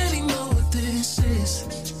already know what this is.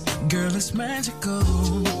 Girl, it's magical.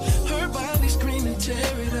 Her body screaming,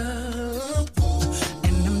 tear it up.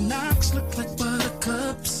 And them knocks look like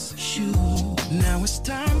buttercups. Shoot, now it's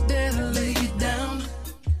time that I lay you down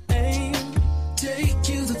and take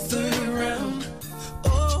you the third round.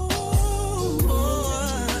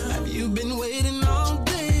 Have you been waiting all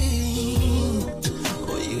day?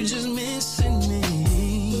 Or you just missing me?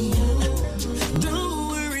 Don't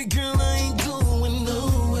worry, girl, I ain't going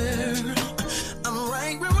nowhere. I'm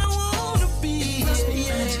right where I wanna be.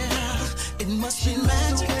 It must be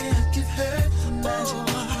magic. I give her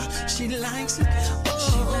magic. She likes it.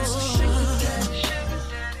 She wants to sugar daddy.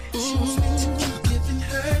 She wants me to keep giving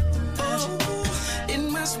her magic. It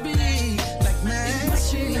must be like magic.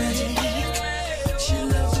 She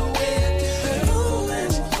loves the way I give her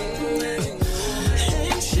magic.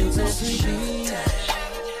 And she wants to sugar daddy.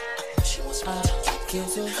 She wants me to keep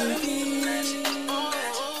giving her magic.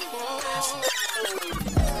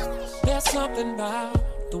 There's something about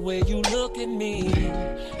the way you look at me,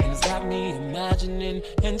 and it's got me imagining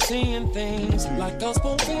and seeing things like us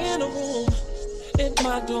both in a room in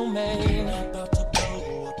my domain, about to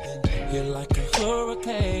blow up in here like a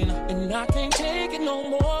hurricane. And I can't take it no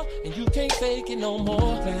more, and you can't fake it no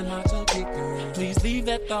more. Playing hard to get, girl, please leave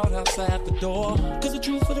that thought outside the door. Cause the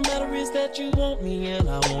truth of the matter is that you want me and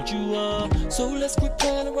I want you up. So let's quit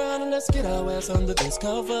playing around and let's get our ass under this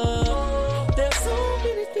cover. There's so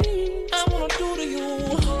many things I wanna do to you,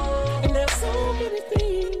 and there's so many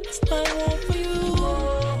things I want for you.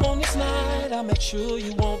 On this night, I'll make sure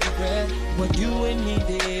you won't regret what you and me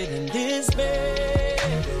did in this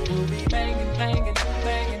bed. We'll be banging, banging,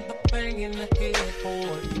 banging, banging the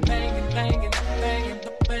headboard. Banging, banging, banging,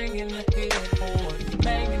 banging the headboard.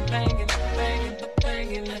 Banging, banging, banging,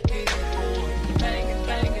 banging the headboard. Banging,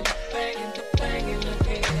 banging, banging, banging the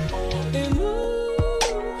headboard. And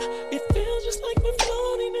ooh, it feels just like we're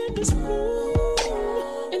floating in this pool.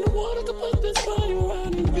 And the water could put this body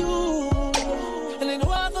around in you. And ain't no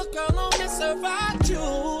other girl on this earth I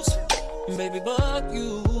choose, baby, but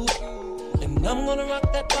you. And I'm gonna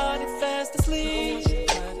rock that body fast asleep,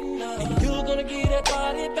 and you're gonna give that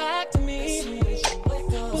body back to me.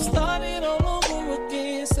 We'll start it all over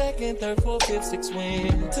again. Second, third, fourth, fifth, sixth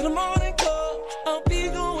swing. To the morning club, I'll be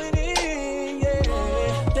going in, yeah.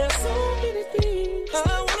 There's so many things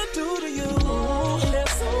I wanna do to you, and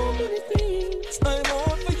there's so many things I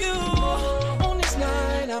want for you. On this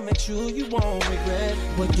night, I'll make sure you won't regret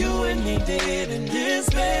what you and me did in this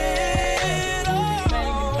bed. Oh.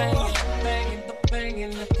 Banging, banging,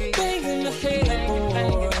 banging the head, banging the headboard,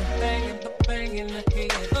 banging, banging the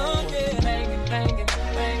headboard. Oh yeah, banging, banging,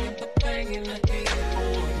 banging, banging the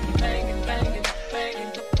headboard, banging, banging,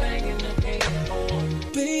 banging, banging the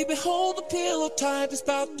headboard. Baby, hold the pillow tight. It's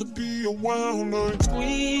about to be a wild night.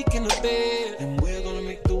 Squeak in the bed, and we're gonna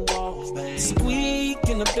make the walls bang. Squeak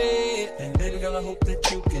in the bed, and baby girl, I hope that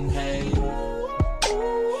you can hang.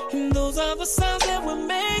 And those are the sounds that we're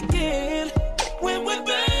making when we're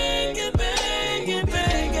banging, banging,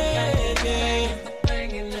 banging, banging,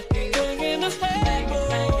 banging the headboard, banging the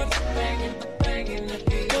headboard, banging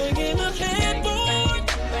the headboard.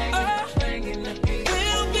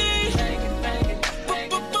 We'll be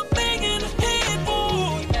banging the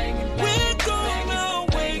headboard. We're gonna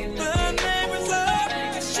wake the neighbors up.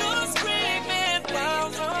 You're screaming while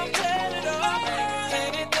I'm tearing it up,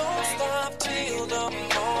 and it don't stop till the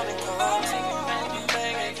morning comes. Banging,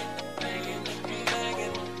 banging.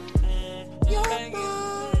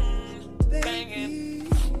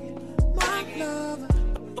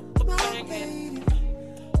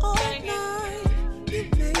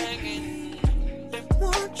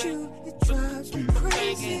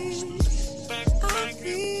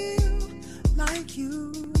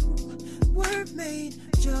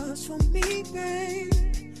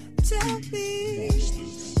 me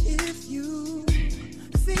if you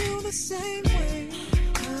feel the same way.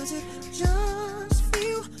 Cause it just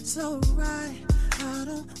feels so right. I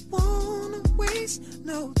don't wanna waste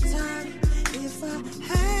no time. If I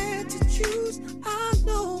had to choose, I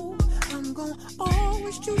know I'm gonna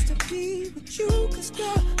always choose to be with you. Cause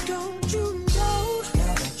girl, don't you know?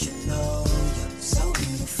 Girl, don't you know you're so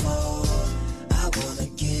beautiful? I wanna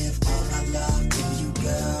give all my love to you,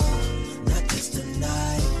 girl. Not just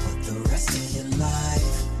tonight, but the rest of your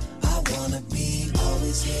life. I wanna be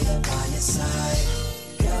always here by your side.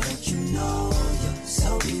 Girl, don't you know you're so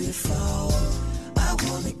beautiful? I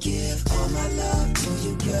wanna give all my love to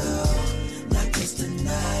you, girl. Not just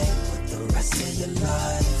tonight, but the rest of your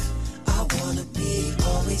life. I wanna be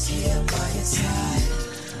always here by your side.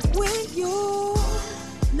 When you're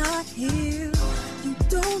not here, you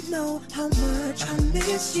don't know how much I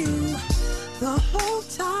miss you. The whole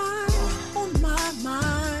time on my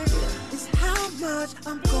mind is how much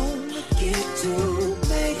I'm gonna give to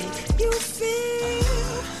make you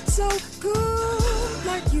feel so good.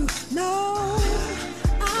 Like you know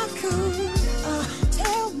I could.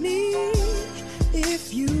 Tell me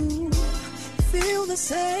if you feel the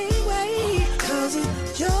same way. Cause it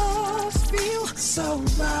just feels so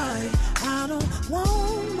right. I don't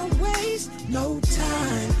wanna waste no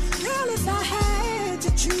time. Girl, if I had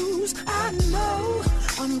to choose, I know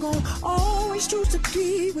I'm gonna always choose to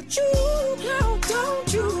be with you. Girl,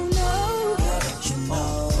 don't you know? Girl, don't you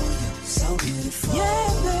know you're so beautiful? Yeah,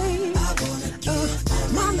 babe, I wanna give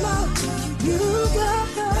my love to you, girl.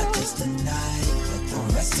 Not just tonight, but the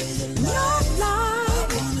rest of your life. I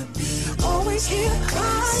wanna be always here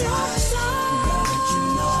by your side. Girl, don't you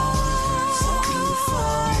know you're so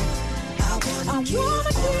beautiful? I wanna give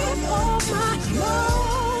all my love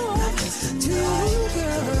to you,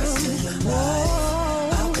 girl. Oh,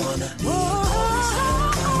 I wanna be always here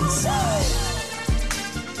by your side.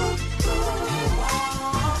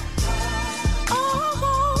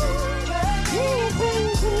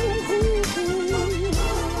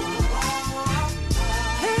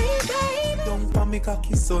 Don't panic,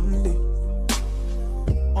 cocky Sunday.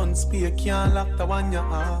 On spear can't lock the one you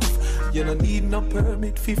have. You don't need no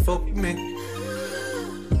permit fi fuck me.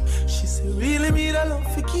 She said, really me the love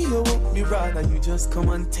fi give you up. Me rather you just come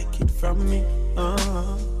and take it from me.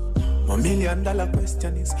 $1 million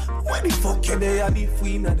question is, where the fuck you there if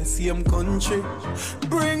we in the same country?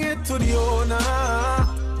 Bring it to the owner.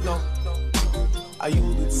 No, I you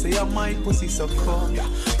would say I might pussy so cold. Yeah.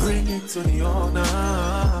 Bring it to the owner.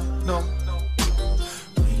 No,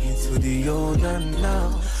 bring it to the owner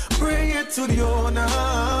now. Bring it to the owner.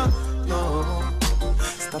 No,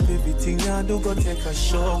 stop everything you do, go take a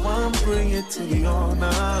show and bring it to the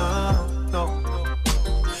owner. No,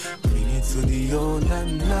 bring it to the owner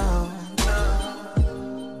now.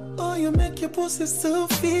 Oh, you make your pussy still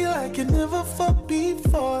feel like you never fucked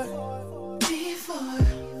before.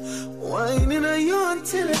 Whining on you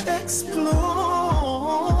until it explode.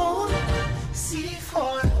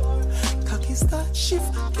 C4, cocky start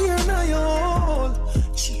shift gear now you hold.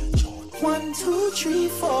 Change on 1, 2, 3,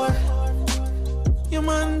 4. Your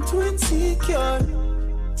man too insecure.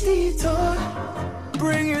 Detour,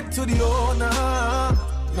 bring it to the owner.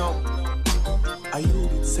 No, I you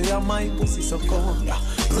would say I my pussy so cold. Yeah.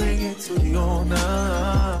 Bring it to the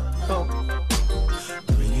owner. No,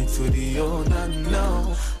 bring it to the owner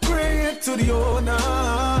now. Bring it to the owner.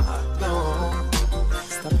 No,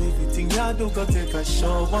 stop everything you do, go take a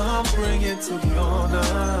shower and bring it to the owner.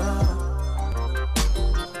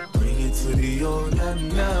 Bring it to the owner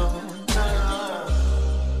now.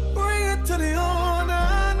 Bring it to the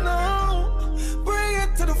owner now. Bring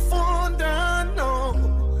it to the phone down now.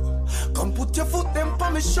 Come put your foot them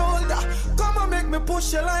on my shoulder. Come and make me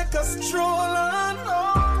push you like a stroller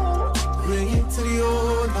now. Bring it to the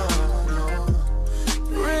owner.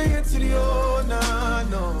 Bring it to the owner,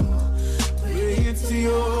 no. Bring it to the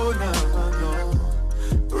owner, no.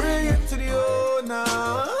 Bring it to the owner.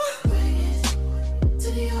 Bring it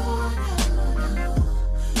to the owner, no.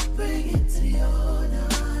 Bring it to the owner,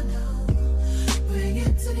 no. Bring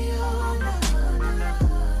it to the owner, no.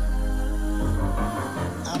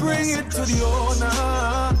 Bring it to the owner,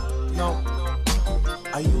 no.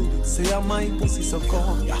 I you say I my pussy so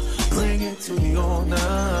cold, yeah. Bring it to the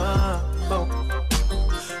owner, no.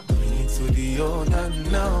 To the owner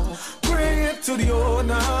now. Bring it to the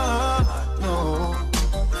owner. No,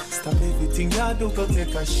 stop everything you do, go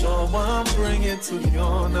take a shower and bring it to the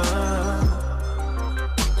owner.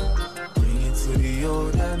 Bring it to the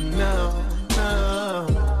owner now.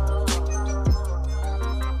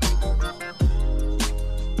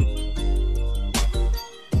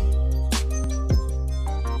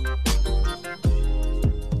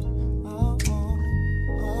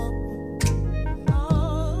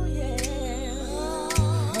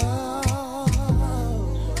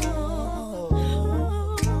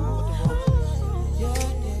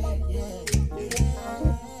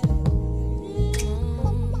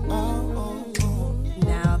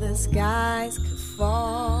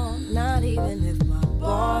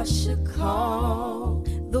 I should call.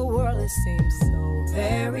 The world, it seems so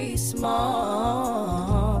very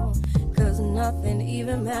small, 'cause nothing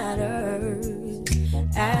even matters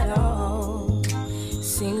at all.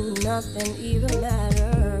 Seem nothing even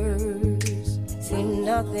matters. Seem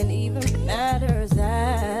nothing even matters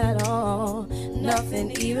at all. Nothing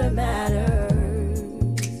even matters.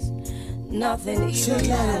 Nothing even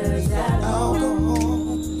matters at all.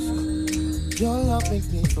 Your love makes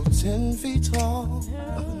me feel 10 feet tall.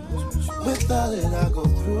 Without it, I go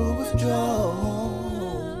through withdrawal.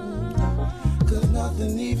 'Cause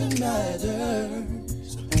nothing even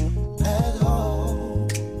matters at all.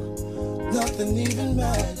 Nothing even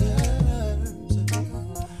matters.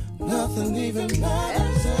 Nothing even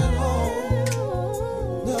matters at all.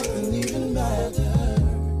 Nothing even matters.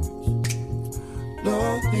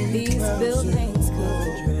 Nothing These buildings could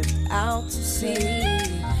drift out to sea.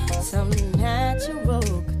 Some natural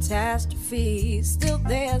catastrophe. Still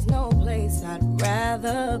there's no place I'd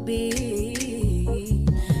rather be.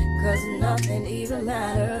 'Cause nothing even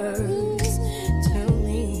matters to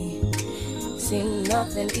me. See,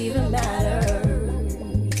 nothing even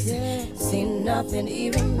matters. See, nothing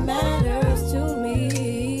even matters to me.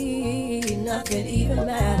 Nothing even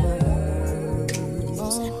matters.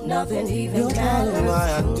 Nothing even matters to my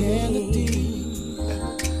to identity. me.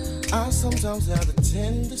 I sometimes have a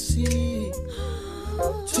tendency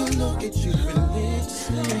to look at you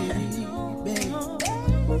religiously, babe.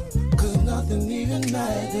 'Cause nothing even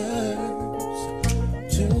matters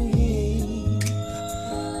to me.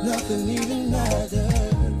 Nothing even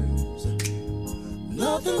matters.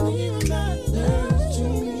 Nothing even matters to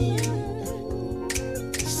me.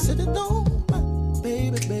 Sit it down,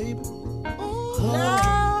 baby, baby.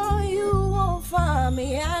 Now you won't find me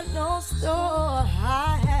at no store.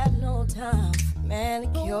 I have no time for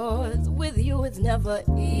manicures. With you it's never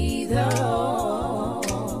either.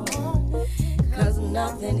 'Cause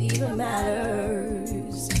nothing even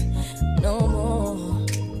matters no more.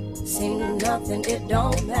 See, nothing, it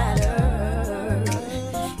don't matter.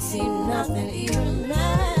 See, nothing even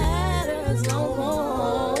matters no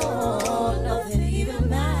more. Nothing even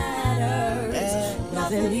matters.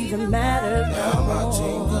 Nothing even matters no Now my more.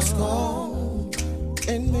 team must go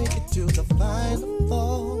and make it to the final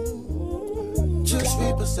four. Just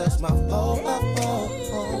repossess my phone.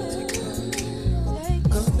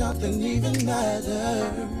 'Cause nothing even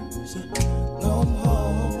matters no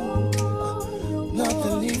more.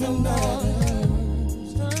 Nothing even matters.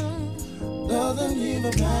 Nothing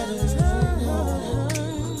even matters no more.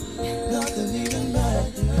 Nothing even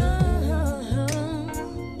matters.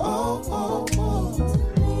 Oh, oh, oh.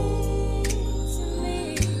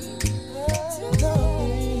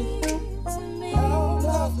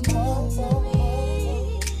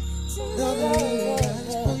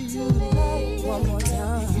 One more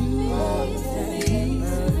time.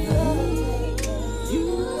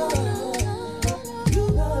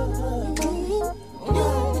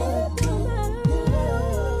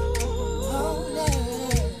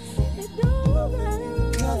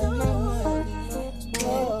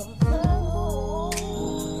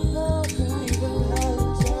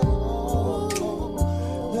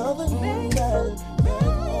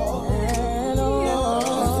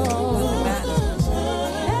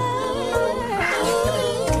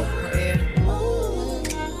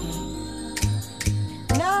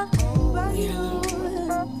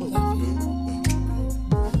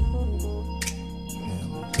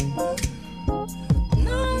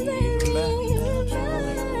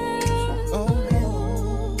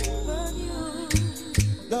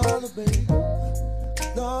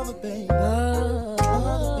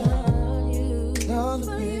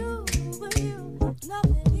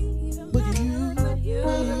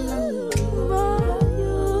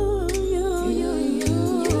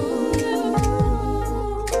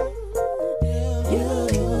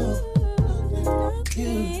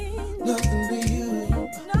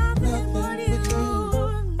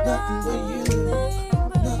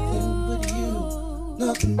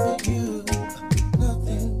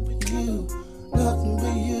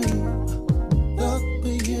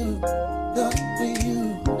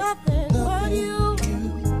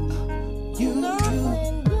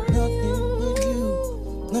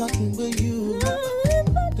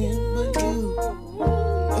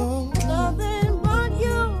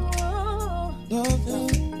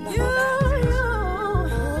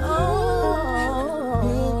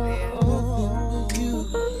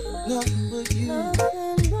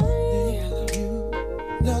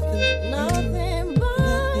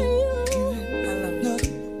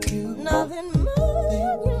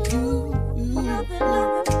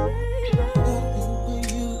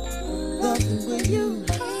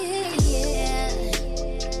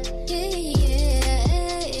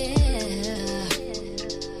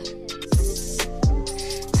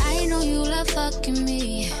 fucking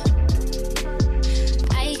me.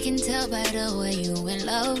 I can tell by the way you in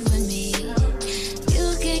love with me.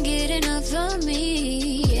 You can't get enough of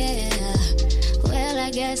me, yeah. Well,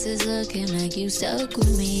 I guess it's looking like you stuck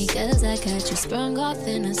with me, 'cause I got you sprung off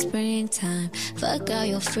in the springtime. Fuck all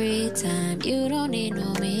your free time, you don't need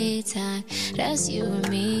no me time. That's you and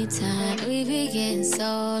me time. We be getting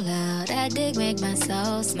so loud, that dick make my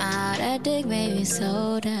soul smile. That dick made me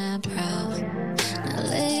so damn proud. Now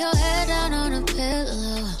lay your head down on a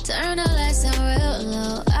pillow, turn the lights down real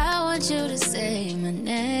low. I want you to say my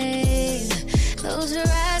name. Close your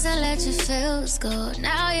eyes and let your feels go.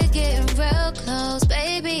 Now you're getting real close,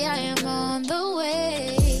 baby, I am on the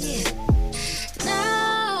way.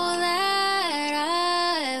 Now that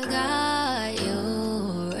I've got you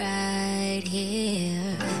right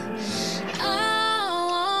here, I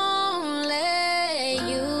won't let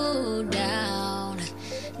you down,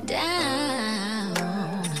 down.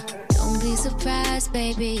 Don't be surprised,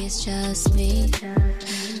 baby, it's just me.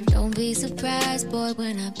 Don't be surprised, boy,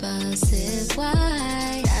 when I bust it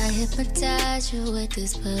wide. I hypnotize you with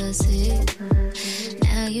this pussy.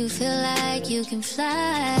 Now you feel like you can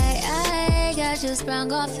fly. I got you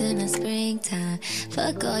sprung off in the springtime.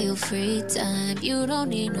 Fuck all your free time, you don't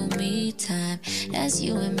need no me time. That's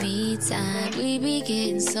you and me time. We be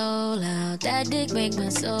getting so loud, that dick make me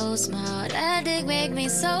so smart. That dick make me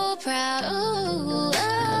so proud. Ooh,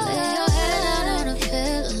 lay your head down on a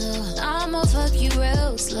pillow, I'ma fuck you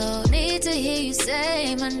real slow. Need to hear you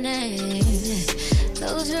say my name.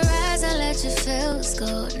 Close your eyes and let your feels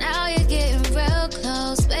go. Now you're getting real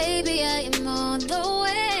close, baby, I am on the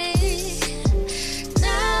way.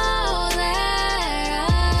 Now that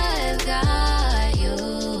I've got you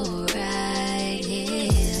right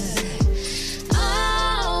here, I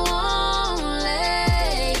won't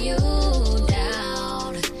let you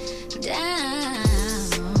down,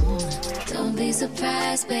 down. Don't be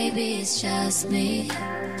surprised, baby, it's just me.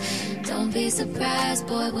 Don't be surprised,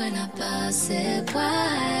 boy, when I bust it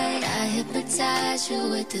wide. I hypnotize you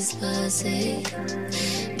with this pussy.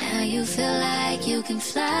 Now you feel like you can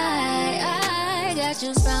fly. I got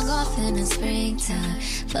you sprung off in the springtime.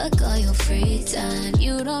 Fuck all your free time,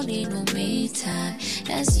 you don't need no me time.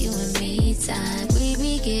 That's you and me time. We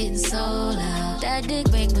be getting so loud, that dick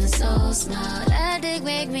make my soul smile. That dick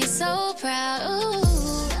make me so proud. Ooh.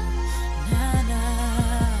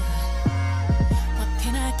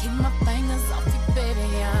 Keep my fingers off you,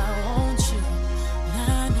 baby, I want you,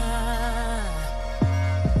 nah, nah.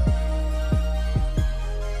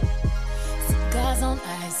 Cigars on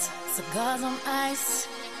ice, cigars on ice.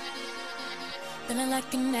 Feeling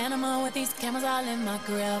like an animal with these cameras all in my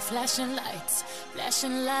grill. Flashing lights,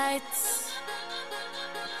 flashing lights.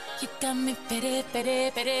 You got me pity, pity,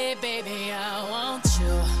 pity, baby, I want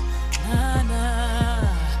you, nah, nah.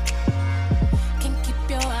 Can't keep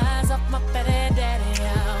your eyes off my pity, daddy, I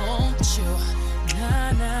want you,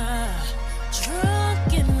 nah, nah.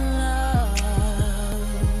 Drunk in love,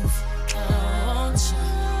 I want you.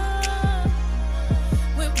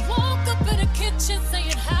 We woke up in the kitchen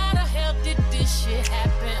saying, how the hell did this shit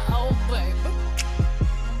happen? Oh, baby.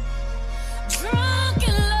 Drunk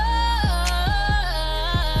in love,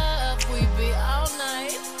 we be all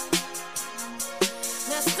night.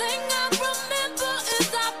 Last thing I remember is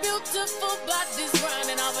our beautiful bodies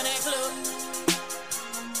grinding off in that club.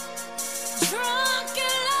 Drunk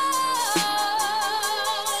in love,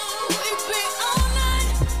 we be all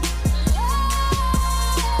night.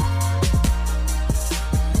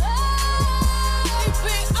 We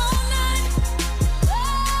be all night.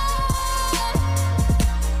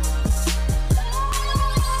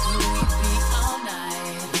 We be all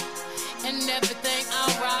night. And everything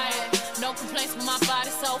alright. No complaints with my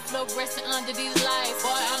body, so fluorescent under these lights.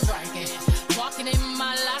 Boy, I'm drinking. Walking in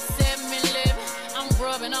my life, 7 living. I'm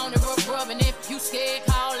rubbing on it, rubbing. If you scared,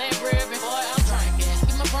 call that ribbon. Boy, I'm drinking.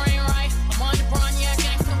 Get my brain right. I'm on the brawn, yeah,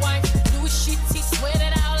 gangsta wife. Do his shit, he sweat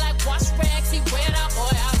it out like wash rags. He wet out.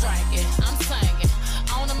 Boy, I'm drinking. I'm singing.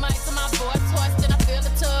 On the mic to my boy twisted. I fill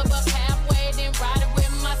the tub up halfway, then ride it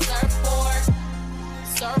with my surfboard.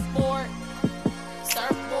 Surfboard.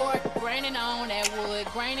 Surfboard. Graining on that wood.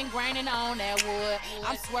 Graining on that wood.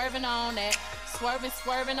 I'm swerving on that.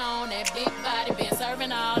 Swerving on that big body, been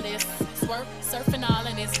serving all this, surfing all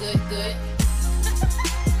and it's good.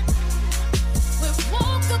 We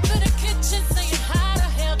woke up in the kitchen saying, how the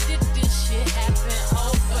hell did this shit happen?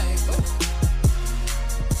 Oh, baby.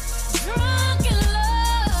 Drunk in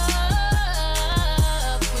love,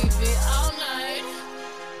 we be all night.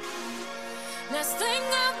 Last thing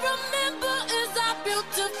I remember is our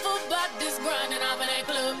beautiful bodies grinding off in that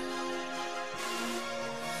club.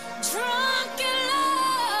 Drunk in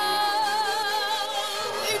love,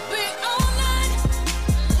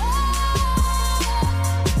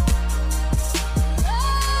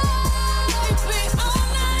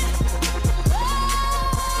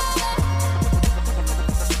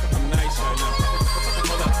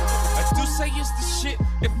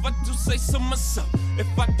 so myself. If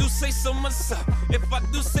I do say so myself. If I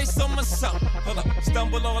do say so myself. Hold up,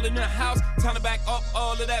 stumble all in the house. Time to back up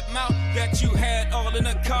all of that mouth that you had all in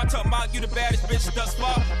the car. Talking about you the baddest bitch thus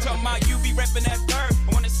far. Talking about you be reppin' that third.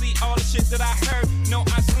 I wanna see all the shit that I heard. No,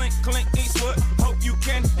 I slink, Clint Eastwood. Hope you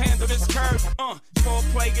can handle this curve.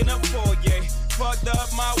 Foreplay in a foyer. Fucked up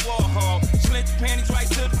my wall hall. Slint the panties right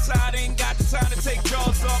to the side. Ain't got the time to take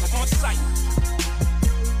jaws off on sight.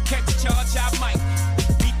 Catch a charge, I might.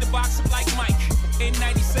 Beat the box up like Mike. In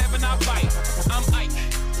 97, I bite. I'm Ike.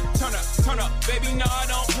 Turn up, baby, no, I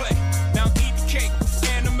don't play. Now eat the cake,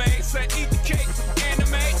 anime. Said eat the cake,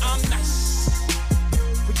 anime. I'm nice.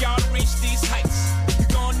 For y'all to reach these heights, you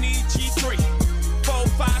gon' need G3. 4,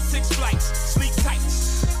 5, 6 flights, sleep tight.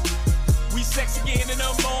 We sex again in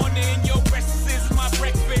the morning. Your breakfast is my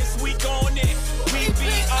breakfast. We gon' in. We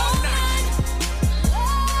be all night.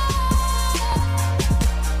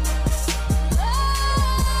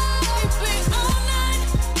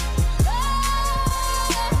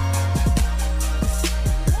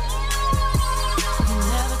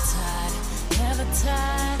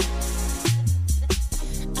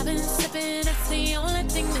 I've been sipping, that's the only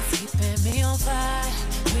thing that's keeping me on fire.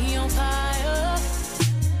 Me on fire.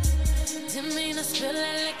 Didn't mean to spill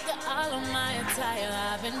that liquor all on my attire.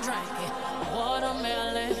 I've been drinking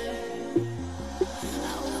watermelon.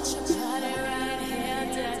 I want your body right here,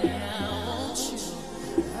 daddy. I want you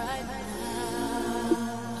right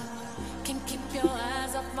now. Can't keep your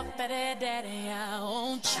eyes off my fatty daddy. I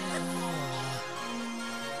want you.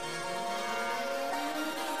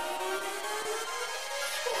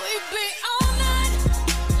 We be all night.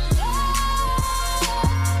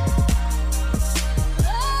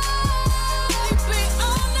 We be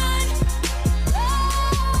all night.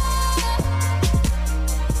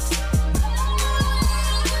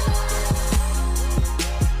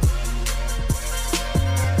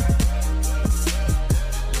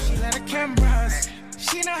 She let her cameras.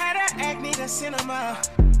 She know how to act, need a cinema.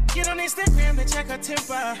 Get on Instagram to check her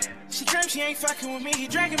temper. She claims she ain't fucking with me. He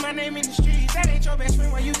dragging my name in the streets. That ain't your best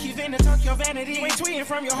friend. Why you keep in to talk your vanity? You ain't tweeting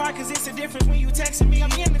from your heart, cause it's a difference when you texting me.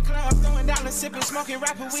 I'm in the club, throwing dollars, sipping, smoking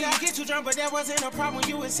rapper weed. I get too drunk, but that wasn't a problem when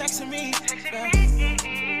you was texting me.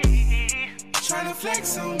 Trying to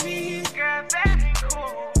flex on me. Girl, that ain't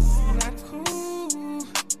cool. Not cool.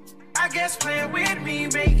 I guess playing with me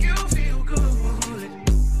make you feel good.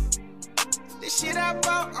 This shit I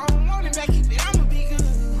bought, I don't want it back. Keep it, I'ma be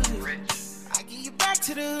good. I give you back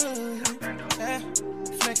to the hood.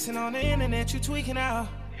 Flexing on the internet, you tweaking out.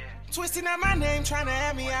 Twisting out my name, trying to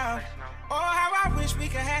add me out. Oh, how I wish we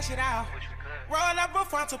could hash it out. Roll up a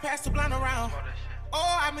front to pass the blunt around.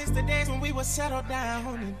 Oh, I miss the days when we would settle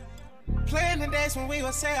down. And playing the days when we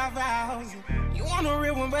would say our vows. You want a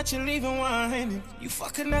real one, but you're leaving one. And you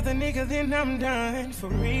fuck another nigga, then I'm done for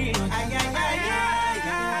real.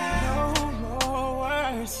 No more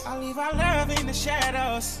words. I'll leave our love in the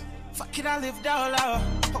shadows. Fuck it, I live dolo.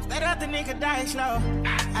 Hope that other nigga die slow.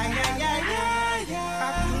 I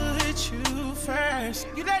put you first.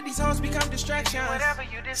 You let these hoes become distractions.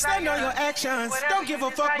 Stand on your actions. Don't give a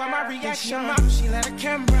fuck by my reaction. She let her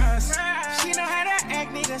cameras. She know how to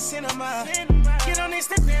act, need a cinema. Get on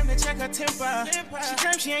Instagram to check her temper. She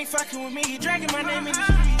claims she ain't fucking with me. You dragging my name in the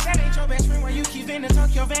streets. That ain't your best friend. Why you keep in to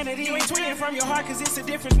talk your vanity? You ain't tweeting from your heart, cause it's a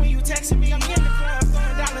difference when you texting me. I'm in the club,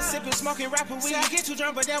 throwing dollars, sipping, smoking rapper weed. I get too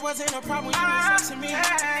drunk, but that wasn't a problem when you was texting me.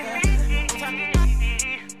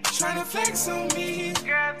 Trying to flex on me.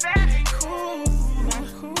 Girl, that ain't cool. Not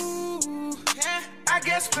cool. Yeah. I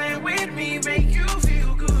guess playing with me make you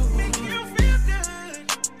feel good. Make you feel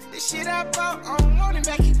good. This shit I bought, I don't want it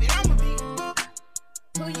back. Keep it, I'ma be.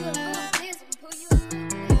 Who you love this? Who you?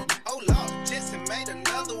 Oh Lord, Jesse made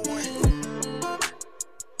another one.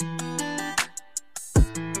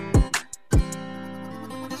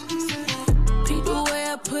 Peep the way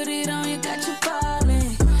I put it on, you got you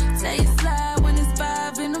falling. Say it slide when it's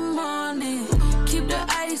 5 in the morning. Keep the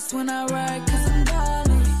ice when I ride, cause I'm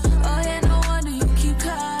darling. Oh yeah, no wonder you keep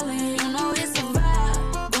calling. You know it's a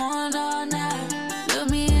vibe, going all night. Look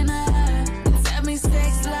me in the eye, tell me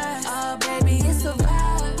sex lies. Oh baby, it's a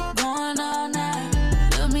vibe, going all night.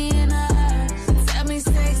 Look me in the eye, tell me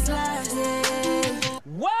sex lies, yeah.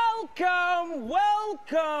 Welcome,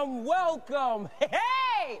 welcome, welcome,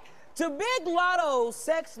 hey, to Big Lotto's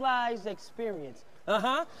Sex Lies Experience.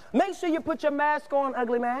 Make sure you put your mask on,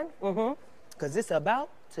 ugly man. Cause it's about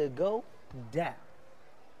to go down.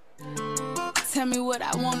 Tell me what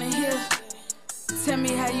I wanna hear. Tell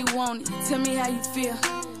me how you want it. Tell me how you feel.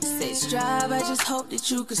 Say strive, I just hope that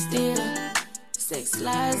you could steer. Sex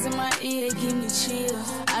lies in my ear, give me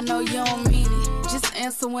chills. I know you don't mean it, just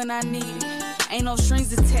answer when I need it. Ain't no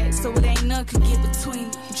strings attached, so it ain't none could get between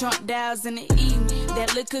me. Drunk dials in the evening,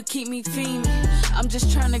 that liquor keep me fiending. I'm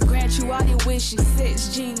just trying to grant you all your wishes.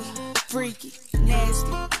 Sex genie, freaky,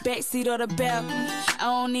 nasty, backseat or the balcony. I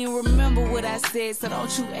don't even remember what I said, so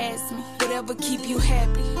don't you ask me. Whatever keep you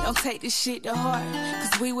happy, don't take this shit to heart.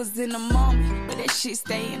 Cause we was in the moment, but that shit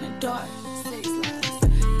stay in the dark. Sex lies.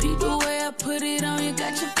 Beat the way I put it on you,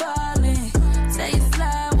 got you falling. Say it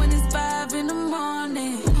slide when it's 5 in the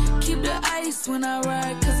morning. Keep the ice when I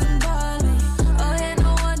ride, cause I'm ballin'. Oh yeah,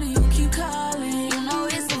 no wonder you keep calling. You know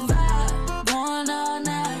it's a vibe, going all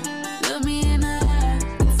night. Look me in the eye,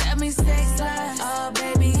 tell me sex lies. Oh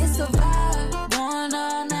baby, it's a vibe, going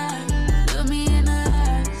all night. Look me in the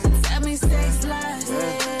eye, tell me sex lies.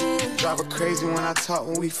 Yeah. Drive her crazy when I talk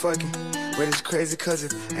when we fucking. But it's crazy cause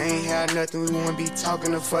if I ain't had nothing, we wanna be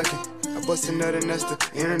talking or fucking. I bust another nuts to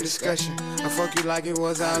enter discussion. I fuck you like it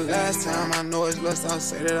was our last time. I know it's lust, I'll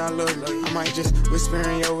say that I love you. I might just whisper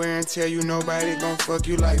in your ear and tell you nobody gon' fuck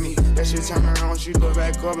you like me. That shit turn around, she look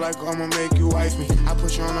back up like I'ma make you wife me. I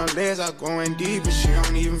push her on her legs, I go in deep, but she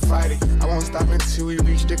don't even fight it. I won't stop until we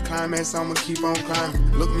reach the climax, I'ma keep on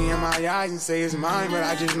climbing. Look me in my eyes and say it's mine, but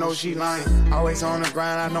I just know she lying. Always on the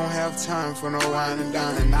grind, I don't have time for no wine and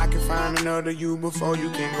dine. I can find another you before you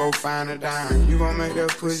can go find a dime. You gon' make that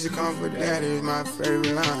pussy come for that is my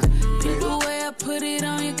favorite line. Beat the way I put it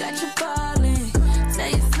on you, got you falling.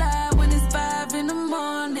 Say it slide when it's 5 in the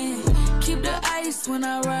morning. Keep the ice when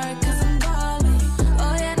I ride, cause I'm ballin'.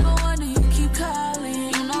 Oh yeah, no wonder you keep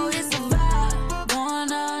calling. You know it's a vibe,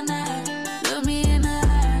 going all night. Look me in the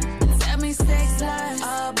eye, tell me sex lies.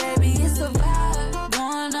 Oh baby, it's a vibe,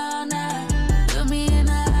 going all night. Look me in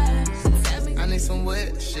the eye, tell me. I need some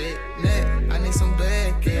wet shit, neck. I need some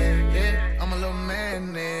back, yeah. I'm a little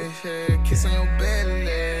man, yeah. Kiss on your belly,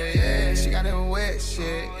 yeah. She got that wet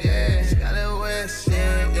shit, yeah. She got that wet shit,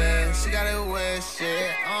 yeah. She got that wet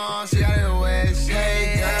shit, she got that wet shit.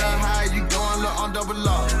 Hey girl, how you doing? Look on double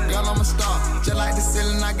up, girl, I'm a star. Just like the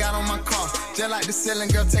ceiling I got on my car. Just like the ceiling,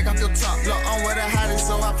 girl, take off your top. Look, I'm with the hottest,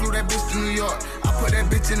 so I flew that bitch to New York. I put that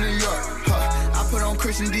bitch in New York, I put on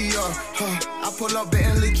Christian Dior, I pull up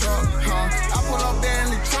Bentley truck, I pull up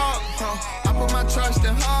Bentley truck, I put my trust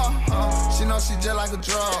in her, she know she just like a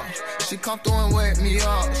drug. She come through and wake me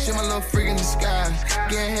up. She my little freak in disguise.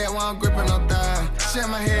 Getting head while I'm gripping her thigh. She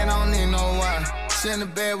in my head, I don't need no why. She in the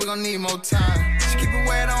bed, we gon' need more time. She keep it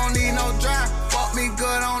wet, I don't need no dry. Fuck me good,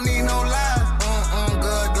 I don't need no lies.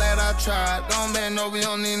 Good, glad I tried. Don't bend over, you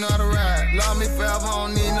don't need no to ride. Love me forever, I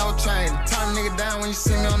don't need no train. Turn a nigga down when you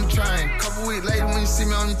see me on the train. Couple weeks later when you see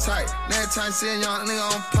me on your tight. Next time you see a young nigga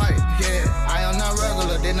on pipe. Yeah, I am not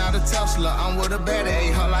regular, they not a Tesla. I'm with a baddie,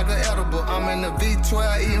 ate her like an edible. I'm in the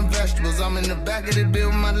V12 eating vegetables. I'm in the back of the bill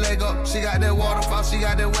with my leg up. She got that waterfall, she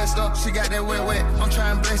got that wet stuff. She got that wet. I'm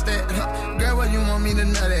trying to bless that. Girl, where you want me to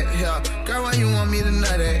nut at? Yeah. Girl, where you want me to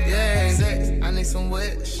nut at? Yeah. Sex, I need some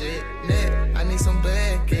wet shit. Neck, I need some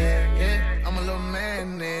back, yeah. I'm a little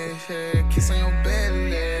man, yeah. Kiss on your belly,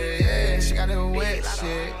 yeah. She got that wet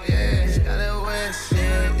shit, yeah. She got that wet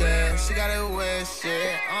shit, yeah. She got that wet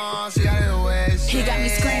shit, she got that wet shit. He got me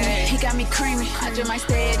screaming, he got me creaming. I just might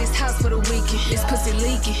stay at his house for the weekend. This pussy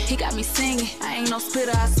leaking, he got me singing. I ain't no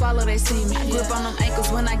spitter, I swallow, they see me. I grip on them ankles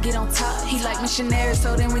when I get on top. He like missionary,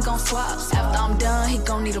 so then we gon' swap. After I'm done, he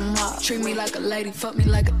gon' need a mop. Treat me like a lady, fuck me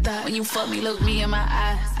like a thot. When you fuck me, look me in my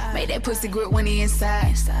eyes. Make that pussy grip when he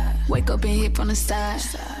inside. Wake up and hit from the side.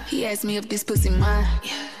 He asked me if this pussy mine.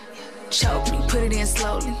 Choke me, put it in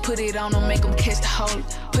slowly. Put it on him, make him catch the holy.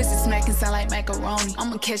 Pussy smacking sound like macaroni.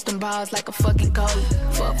 I'ma catch them balls like a fucking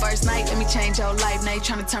goalie. For a first night, let me change your life. Now you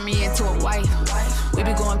tryna turn me into a wife. We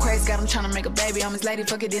be going crazy, got him tryna make a baby. I'm his lady,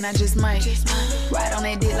 fuck it, then I just might. Ride on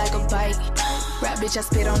that dick like a bike. Rap bitch, I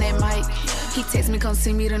spit on that mic. He text me, come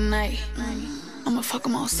see me tonight. I'ma fuck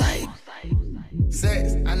him on sight.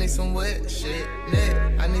 Sex, I need some wet shit,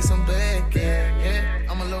 neck, I need some back, yeah.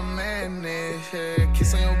 I'm a little man, yeah.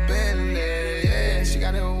 Kiss on your belly, yeah. She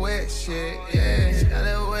got that wet shit, yeah. She got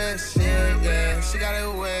that wet shit, yeah. She got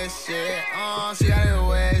that wet shit, she got that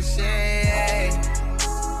wet shit.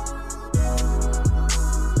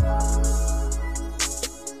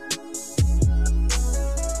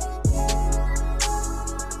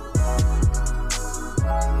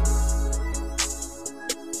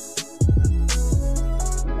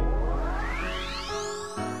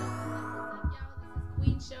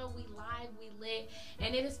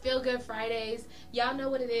 And it is Feel Good Fridays. Y'all know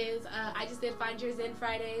what it is. I just did Find Yours In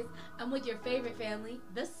Fridays. I'm with your favorite family,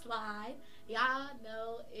 The Slide. Y'all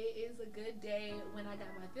know it is a good day when I got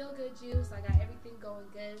my Feel Good juice. I got everything going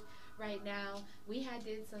good. right now. We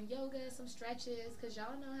did some yoga, some stretches, because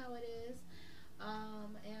y'all know how it is.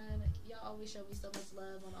 And y'all always show me so much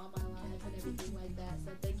love on all my lives and everything like that. So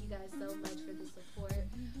thank you guys so much for the support.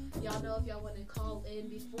 Y'all know if y'all want to call in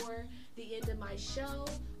before the end of my show,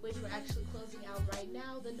 which we're actually closing out right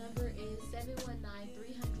now, the number is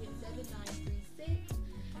 719-300-7936.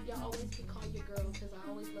 Y'all always can call your girl because I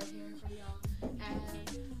always love hearing from y'all.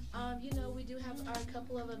 And, you know, we do have our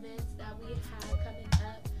couple of events that we have coming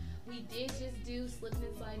up. We did just do Slipping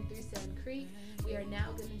and Sliding through Sand Creek. We are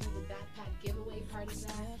now going to do the backpack giveaway part of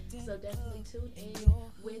that. So definitely tune in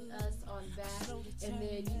with us on that. And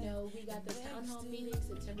then, you know, we got the town hall meeting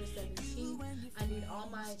September 17th. I need all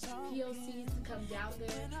my POCs to come down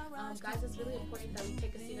there. Guys, it's really important that we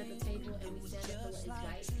take a seat at the table and we stand up for what is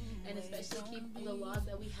right. And especially keep the laws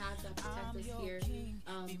that we have that protect us here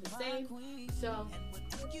the same. So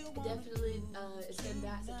definitely attend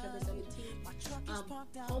that September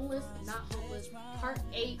 17th. Homeless, not homeless, part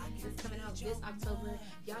 8 is coming out this October.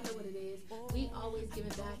 Y'all know what it is. We always give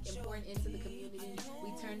it back and pouring into the community.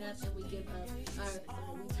 We turn up and we give up. We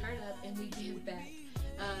turn up and we give back.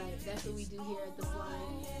 That's what we do here at the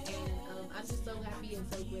Slide, and I'm just so happy and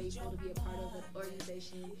so grateful to be a part of an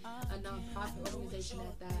organization, a non-profit organization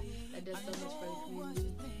that does so much for the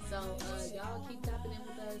community. So y'all keep tapping in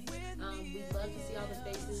with us. We'd love to see all the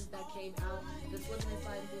faces that came out. The Slipping and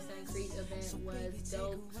Sliding through Sand Creek event was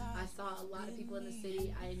dope. I saw a lot of people in the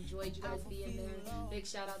city. I enjoyed you guys being there. Big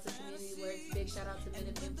shout out to Community Works. Big shout out to Men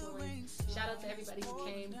of Influence. Shout out to everybody who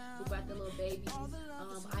came, who brought their little babies.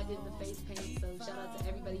 I did the face paint, so shout out to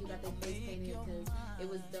everybody who got their face painted because it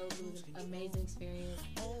was dope. It was an amazing experience.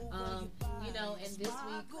 You know, and this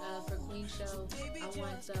week for Queen Show, I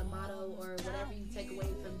want the motto or whatever you take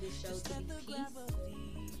away from this show to be peace.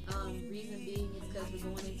 Reason being is because we're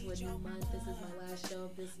going into a new month. This is my last show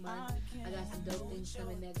of this month. I got some dope things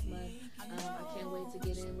coming next month. I can't wait to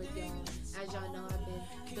get in with y'all. As y'all know, I've been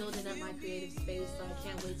building up my creative space, so I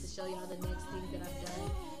can't wait to show y'all the next things that I've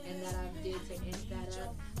done and that I did to end that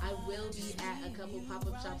up. I will be at a couple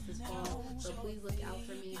pop-up shops this fall, so please look out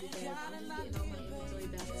for me because I'm just getting all my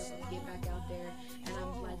inventory back up. I'm getting back out there, and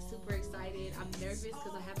I'm like super excited. I'm nervous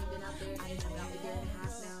because I haven't been out there in about a year and a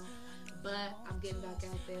half now. But I'm getting back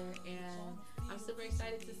out there, and I'm super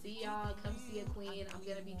excited to see y'all. Come see a Queen. I'm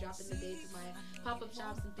going to be dropping the dates of my pop-up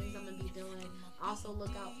shops and things I'm going to be doing. Also,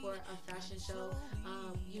 look out for a fashion show.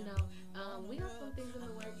 You know, we got some things in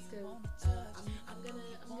the works because I'm gonna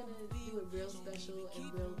do it real special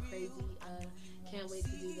and real crazy. Can't wait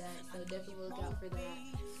to do that. So definitely look out for that.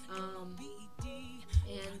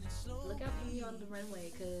 And look out for me on the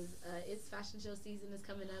runway because it's fashion show season is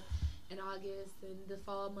coming up in August and the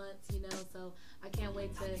fall months, you know, so I can't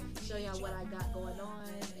wait to show y'all what I got going on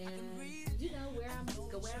and, you know, where I'm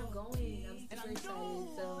going. I'm super excited,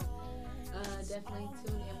 so definitely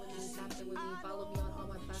tune in with me, tap in with me, follow me on all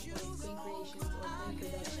my platforms, Queen Creations or Queen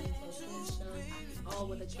Productions or Queen Show, all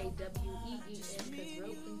with a KWEEN, because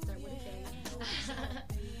real queens start with a K.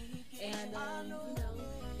 And, you know,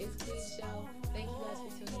 it's Queen Show. Thank you guys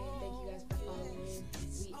for tuning in. Thank you guys for following.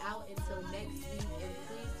 We out until next week, and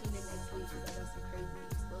please tune in next week because I got some crazy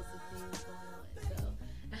explosive things going on.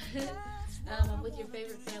 So I'm with your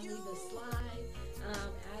favorite family, The Slide,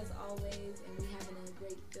 as always, and we having a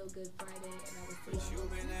great feel-good Friday, and I will see you.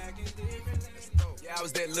 Yeah, I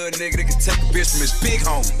was that little nigga that could take a bitch from his big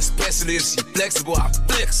home, especially if she flexible. I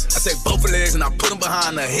flex. I take both her legs and I put them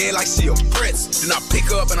behind her head like she a press. Then I pick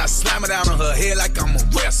her up and I slam her down on her head like I'm a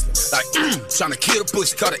wrestler. Like, trying to kill the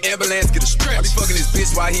pussy, call the ambulance, get a stretch. I be fucking this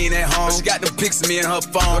bitch while he ain't at home. But she got them pics of me in her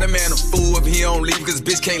phone. That man a fool if he don't leave, cause the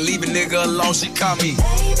bitch can't leave a nigga alone. She call me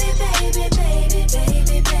baby, baby, baby,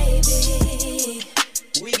 baby, baby.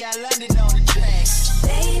 We got London on the track.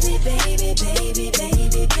 Baby, baby, baby,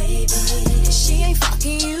 baby, baby. She ain't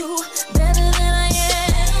fucking you better than I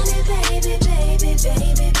am. Baby, baby, baby,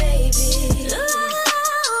 baby, baby.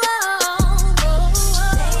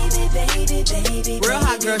 Baby, baby, real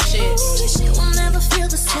hot girl shit. It will never feel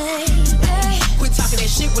the same. Quit talking that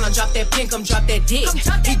shit when I drop that pin, come drop that dick.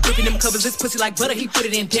 He gripping them covers, this pussy like butter, he put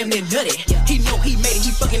it in damn near nutty. He know he made it,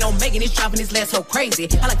 he fucking on Megan, it's dropping his last so crazy.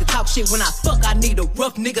 I like to talk shit when I fuck, I need a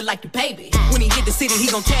rough nigga like the baby. When he hit the city, he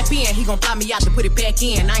gon' tap in, he gon' fly me out to put it back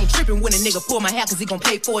in. I ain't tripping when a nigga pull my hair, cause he gon'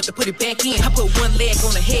 pay for it to put it back in. I put one leg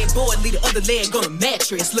on the headboard, leave the other leg on the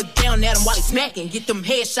mattress. Look down at him while he smacking, get them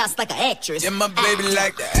headshots like an actress. Yeah, my baby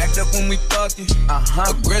like to act up when we fucking.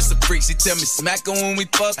 Aggressive freak, she tell me smack her when we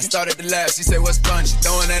fucking. I started to laugh, she said what's funny?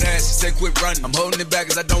 throwing that ass, she said quit running. I'm holding it back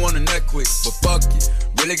cause I don't want to nut quick. But fuck it,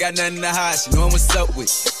 really got nothing to hide, she knowin' what's up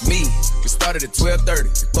with me. We started at 12:30,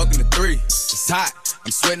 we fucking at 3. It's hot,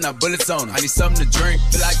 I'm sweating out bullets on her. I need something to drink,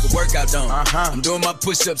 feel like a workout done. I'm doing my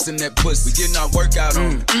push-ups in that pussy, we getting our workout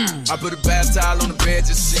on. I put a bath towel on the bed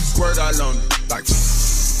just to squirt all on it. Like,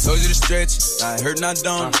 told you to stretch, I ain't hurt, not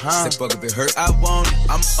done. Said fuck if it hurt, I want it,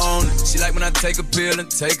 I'm on it. She like when I take a pill and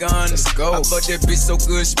take a honey. Let's go. I fuck that bitch so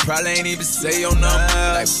good, she probably ain't even say your number.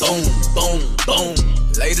 Like boom, boom, boom,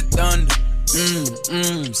 lay the thunder.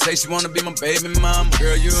 Say she wanna be my baby mama.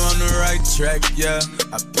 Girl, you on the right track, yeah.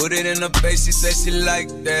 I put it in her face, she said she like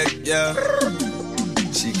that, yeah.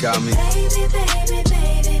 She got me. Baby, baby,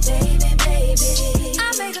 baby, baby, baby.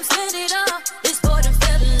 I make him spend it all. This boy done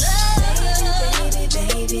fell in love. Baby,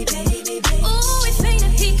 baby, baby, baby. Ooh, he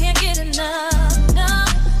fiendin', he can't get enough. No,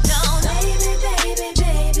 no, no. Baby, baby,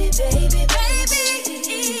 baby, baby, baby.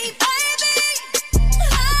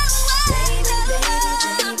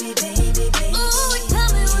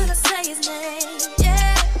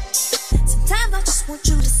 Want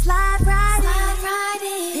you to slide right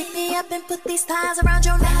in. Pick me up and put these ties around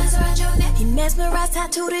your neck. He mesmerized,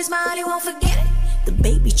 tattooed his mind, he won't forget it. The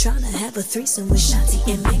baby tryna have a threesome with Shanti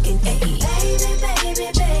and making a baby, baby,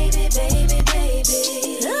 baby, baby, baby. Baby,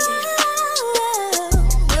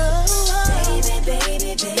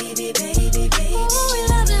 baby, baby, baby, baby. Ooh, we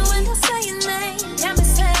love it when I say your name. Got me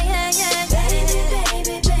saying, yeah, yeah, baby,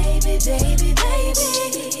 baby, baby, baby, baby.